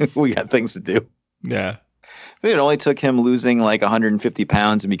 We got things to do. Yeah. I think it only took him losing like 150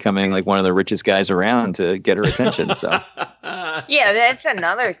 pounds and becoming like one of the richest guys around to get her attention. So yeah, that's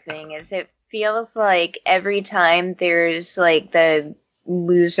another thing, is it feels like every time there's like the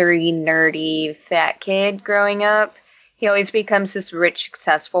losery, nerdy, fat kid growing up, he always becomes this rich,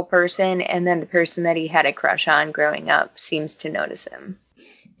 successful person, and then the person that he had a crush on growing up seems to notice him.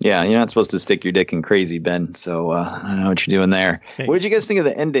 Yeah, you're not supposed to stick your dick in crazy, Ben, so I don't know what you're doing there. Hey. What did you guys think of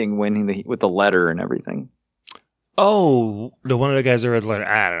the ending with the letter and everything? Oh, the one of the guys that read the letter.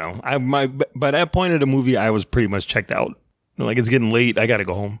 I don't know. By that point of the movie, I was pretty much checked out. Like, it's getting late. I got to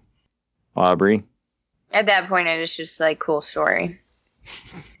go home. Aubrey? At that point, it was just like, cool story.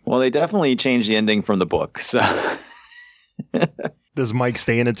 Well, they definitely changed the ending from the book, so... Does Mike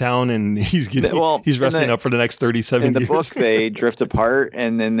stay in a town and he's resting up for the next 37 years? In the book, they drift apart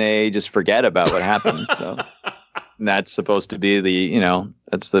and then they just forget about what happened. So and that's supposed to be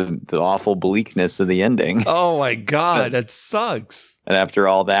that's the awful bleakness of the ending. Oh my God, that sucks. And after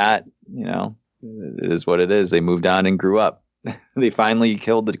all that, it is what it is. They moved on and grew up. They finally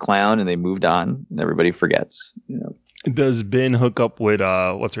killed the clown and they moved on and everybody forgets. Does Ben hook up with,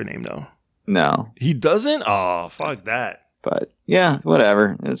 what's her name though? No. He doesn't? Oh, fuck that. But yeah,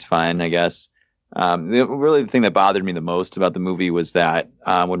 whatever. It's fine, I guess. The thing that bothered me the most about the movie was that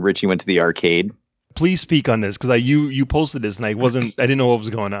when Richie went to the arcade. Please speak on this, because you posted this and I didn't know what was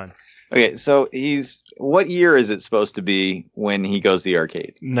going on. Okay, so what year is it supposed to be when he goes to the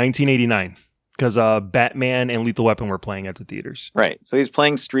arcade? 1989, because Batman and Lethal Weapon were playing at the theaters. Right, so he's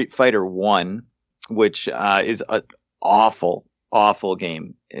playing Street Fighter 1, which is an awful, awful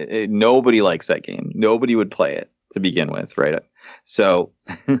game. Nobody likes that game. Nobody would play it to begin with, right? So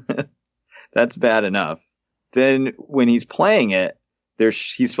that's bad enough. Then when he's playing it,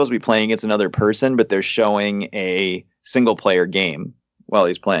 he's supposed to be playing against another person, but they're showing a single player game while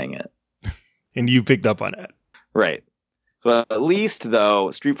he's playing it. And you picked up on it. Right. So at least,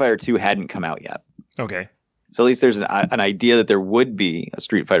 though, Street Fighter 2 hadn't come out yet. Okay. So at least there's an idea that there would be a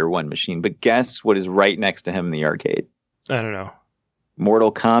Street Fighter 1 machine. But guess what is right next to him in the arcade? I don't know.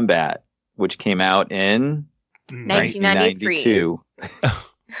 Mortal Kombat, which came out in 1992.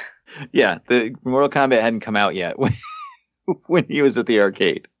 Yeah, the Mortal Kombat hadn't come out yet when he was at the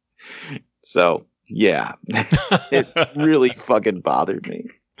arcade. So, yeah, it really fucking bothered me.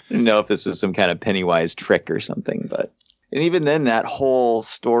 I didn't know if this was some kind of Pennywise trick or something, and even then, that whole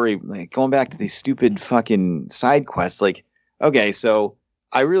story, like going back to these stupid fucking side quests, like, okay, so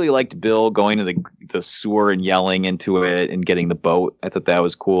I really liked Bill going to the sewer and yelling into it and getting the boat. I thought that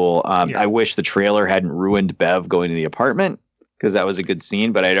was cool. I wish the trailer hadn't ruined Bev going to the apartment, because that was a good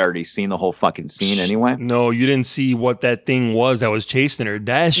scene, but I'd already seen the whole fucking scene anyway. No, you didn't see what that thing was that was chasing her.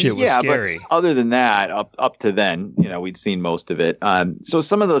 That shit was scary. But other than that, up to then, we'd seen most of it. So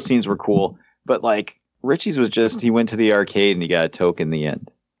some of those scenes were cool, but like Richie's was just, he went to the arcade and he got a toke in the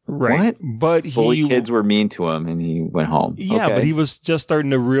end. Right. What? But bully kids were mean to him and he went home. Yeah, okay. But he was just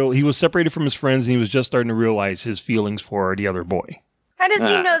starting to he was separated from his friends and he was just starting to realize his feelings for the other boy. How does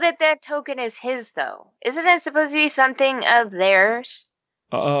he know that that token is his, though? Isn't it supposed to be something of theirs?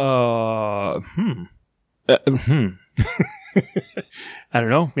 I don't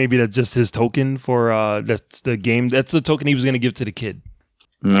know. Maybe that's just his token for that's the game. That's the token he was going to give to the kid.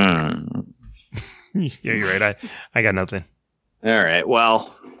 Yeah, you're right. I got nothing. All right.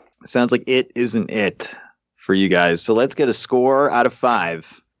 Well, it sounds like it isn't it for you guys. So let's get a score out of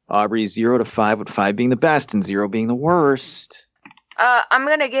 5. Aubrey, 0 to 5, with 5 being the best and 0 being the worst. I'm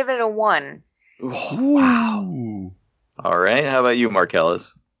going to give it a 1. Wow. All right. How about you,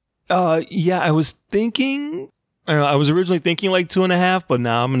 Marcellus? Yeah, I was thinking, I was originally thinking like 2.5, but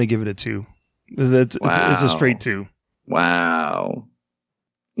now I'm going to give it a 2. It's a straight 2. Wow.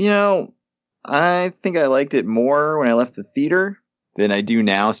 You know, I think I liked it more when I left the theater than I do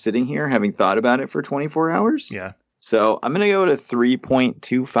now sitting here having thought about it for 24 hours. Yeah. So I'm going to go to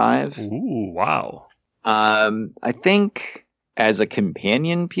 3.25. Ooh, wow. I think as a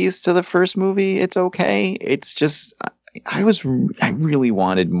companion piece to the first movie, it's okay. It's just, I really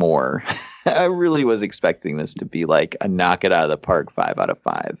wanted more. I really was expecting this to be like a knock it out of the park 5 out of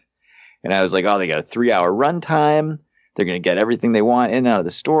 5. And I was like, oh, they got a 3-hour runtime. They're going to get everything they want in and out of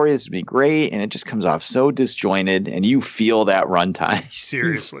the story. This would be great. And it just comes off so disjointed, and you feel that runtime.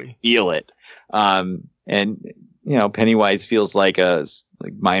 Seriously. You feel it. And, you know, Pennywise feels like a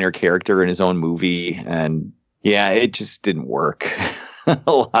minor character in his own movie. And yeah, it just didn't work. A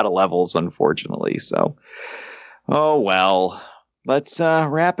lot of levels, unfortunately. So, oh, well, let's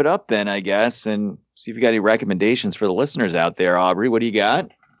wrap it up then, I guess, and see if you got any recommendations for the listeners out there. Aubrey, what do you got?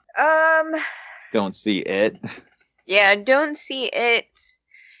 Don't see it. Yeah, don't see it.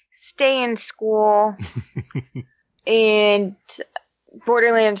 Stay in school. And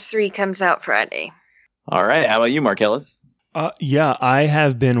Borderlands 3 comes out Friday. All right. How about you, Marcellus? Yeah, I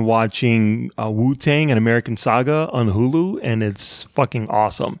have been watching Wu-Tang: An American Saga on Hulu, and it's fucking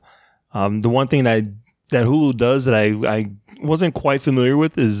awesome. The one thing that Hulu does that I wasn't quite familiar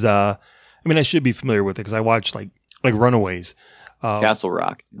with is, I should be familiar with it because I watched like Runaways. Castle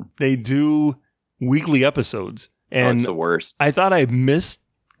Rock. They do weekly episodes. And it's the worst. I thought I missed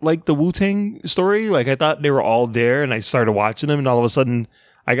like the Wu-Tang story. Like I thought they were all there, and I started watching them, and all of a sudden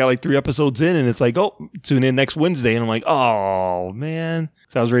I got like 3 episodes in, and it's like, oh, tune in next Wednesday. And I'm like, oh man.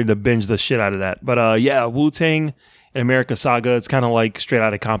 So I was ready to binge the shit out of that. But yeah, Wu-Tang: An American Saga. It's kind of like Straight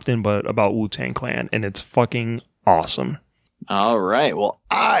Outta Compton, but about Wu-Tang Clan, and it's fucking awesome. All right. Well,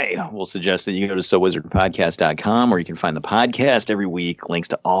 I will suggest that you go to SoWizardPodcast.com, where you can find the podcast every week, links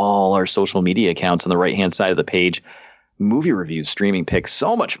to all our social media accounts on the right-hand side of the page, movie reviews, streaming picks,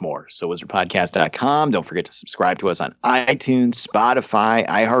 so much more. SoWizardPodcast.com. Don't forget to subscribe to us on iTunes, Spotify,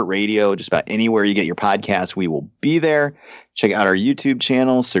 iHeartRadio, just about anywhere you get your podcasts. We will be there. Check out our YouTube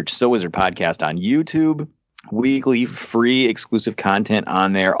channel. Search So Wizard Podcast on YouTube. Weekly, free, exclusive content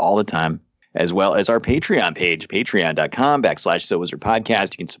on there all the time, as well as our Patreon page,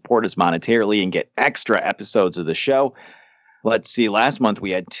 patreon.com/SoWizardPodcast. You can support us monetarily and get extra episodes of the show. Let's see. Last month,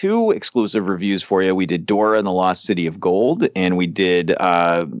 we had 2 exclusive reviews for you. We did Dora and the Lost City of Gold, and we did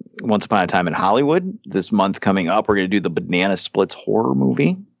Once Upon a Time in Hollywood. This month coming up, we're going to do the Banana Splits horror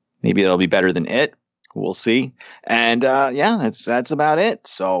movie. Maybe that'll be better than it. We'll see. And yeah, that's about it.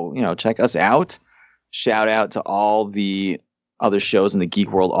 So, check us out. Shout out to all the other shows in the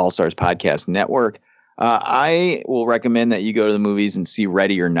Geek World All-Stars Podcast Network. I will recommend that you go to the movies and see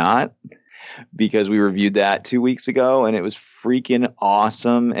Ready or Not, because we reviewed that 2 weeks ago, and it was freaking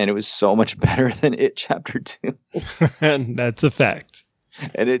awesome, and it was so much better than It Chapter 2. And that's a fact.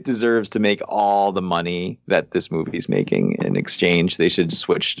 And it deserves to make all the money that this movie is making. In exchange, they should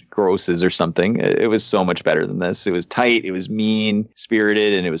switch grosses or something. It was so much better than this. It was tight, it was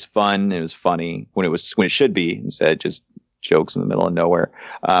mean-spirited, and it was fun, it was funny when it should be, instead just jokes in the middle of nowhere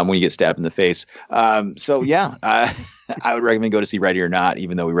when you get stabbed in the face. So yeah, I would recommend go to see Ready or Not,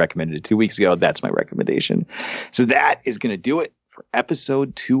 even though we recommended it 2 weeks ago. That's my recommendation. So that is going to do it for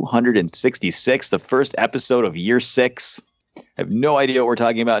episode 266, the first episode of year 6. I have no idea what we're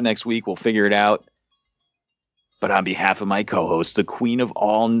talking about next week. We'll figure it out. But on behalf of my co-host, the queen of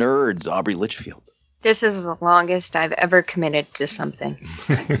all nerds, Aubrey Litchfield. This is the longest I've ever committed to something.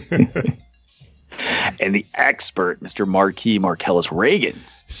 And the expert, Mr. Marquis Marcellus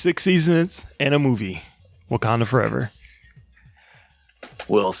Reagans. 6 seasons and a movie. Wakanda Forever.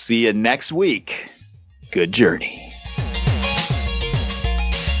 We'll see you next week. Good journey.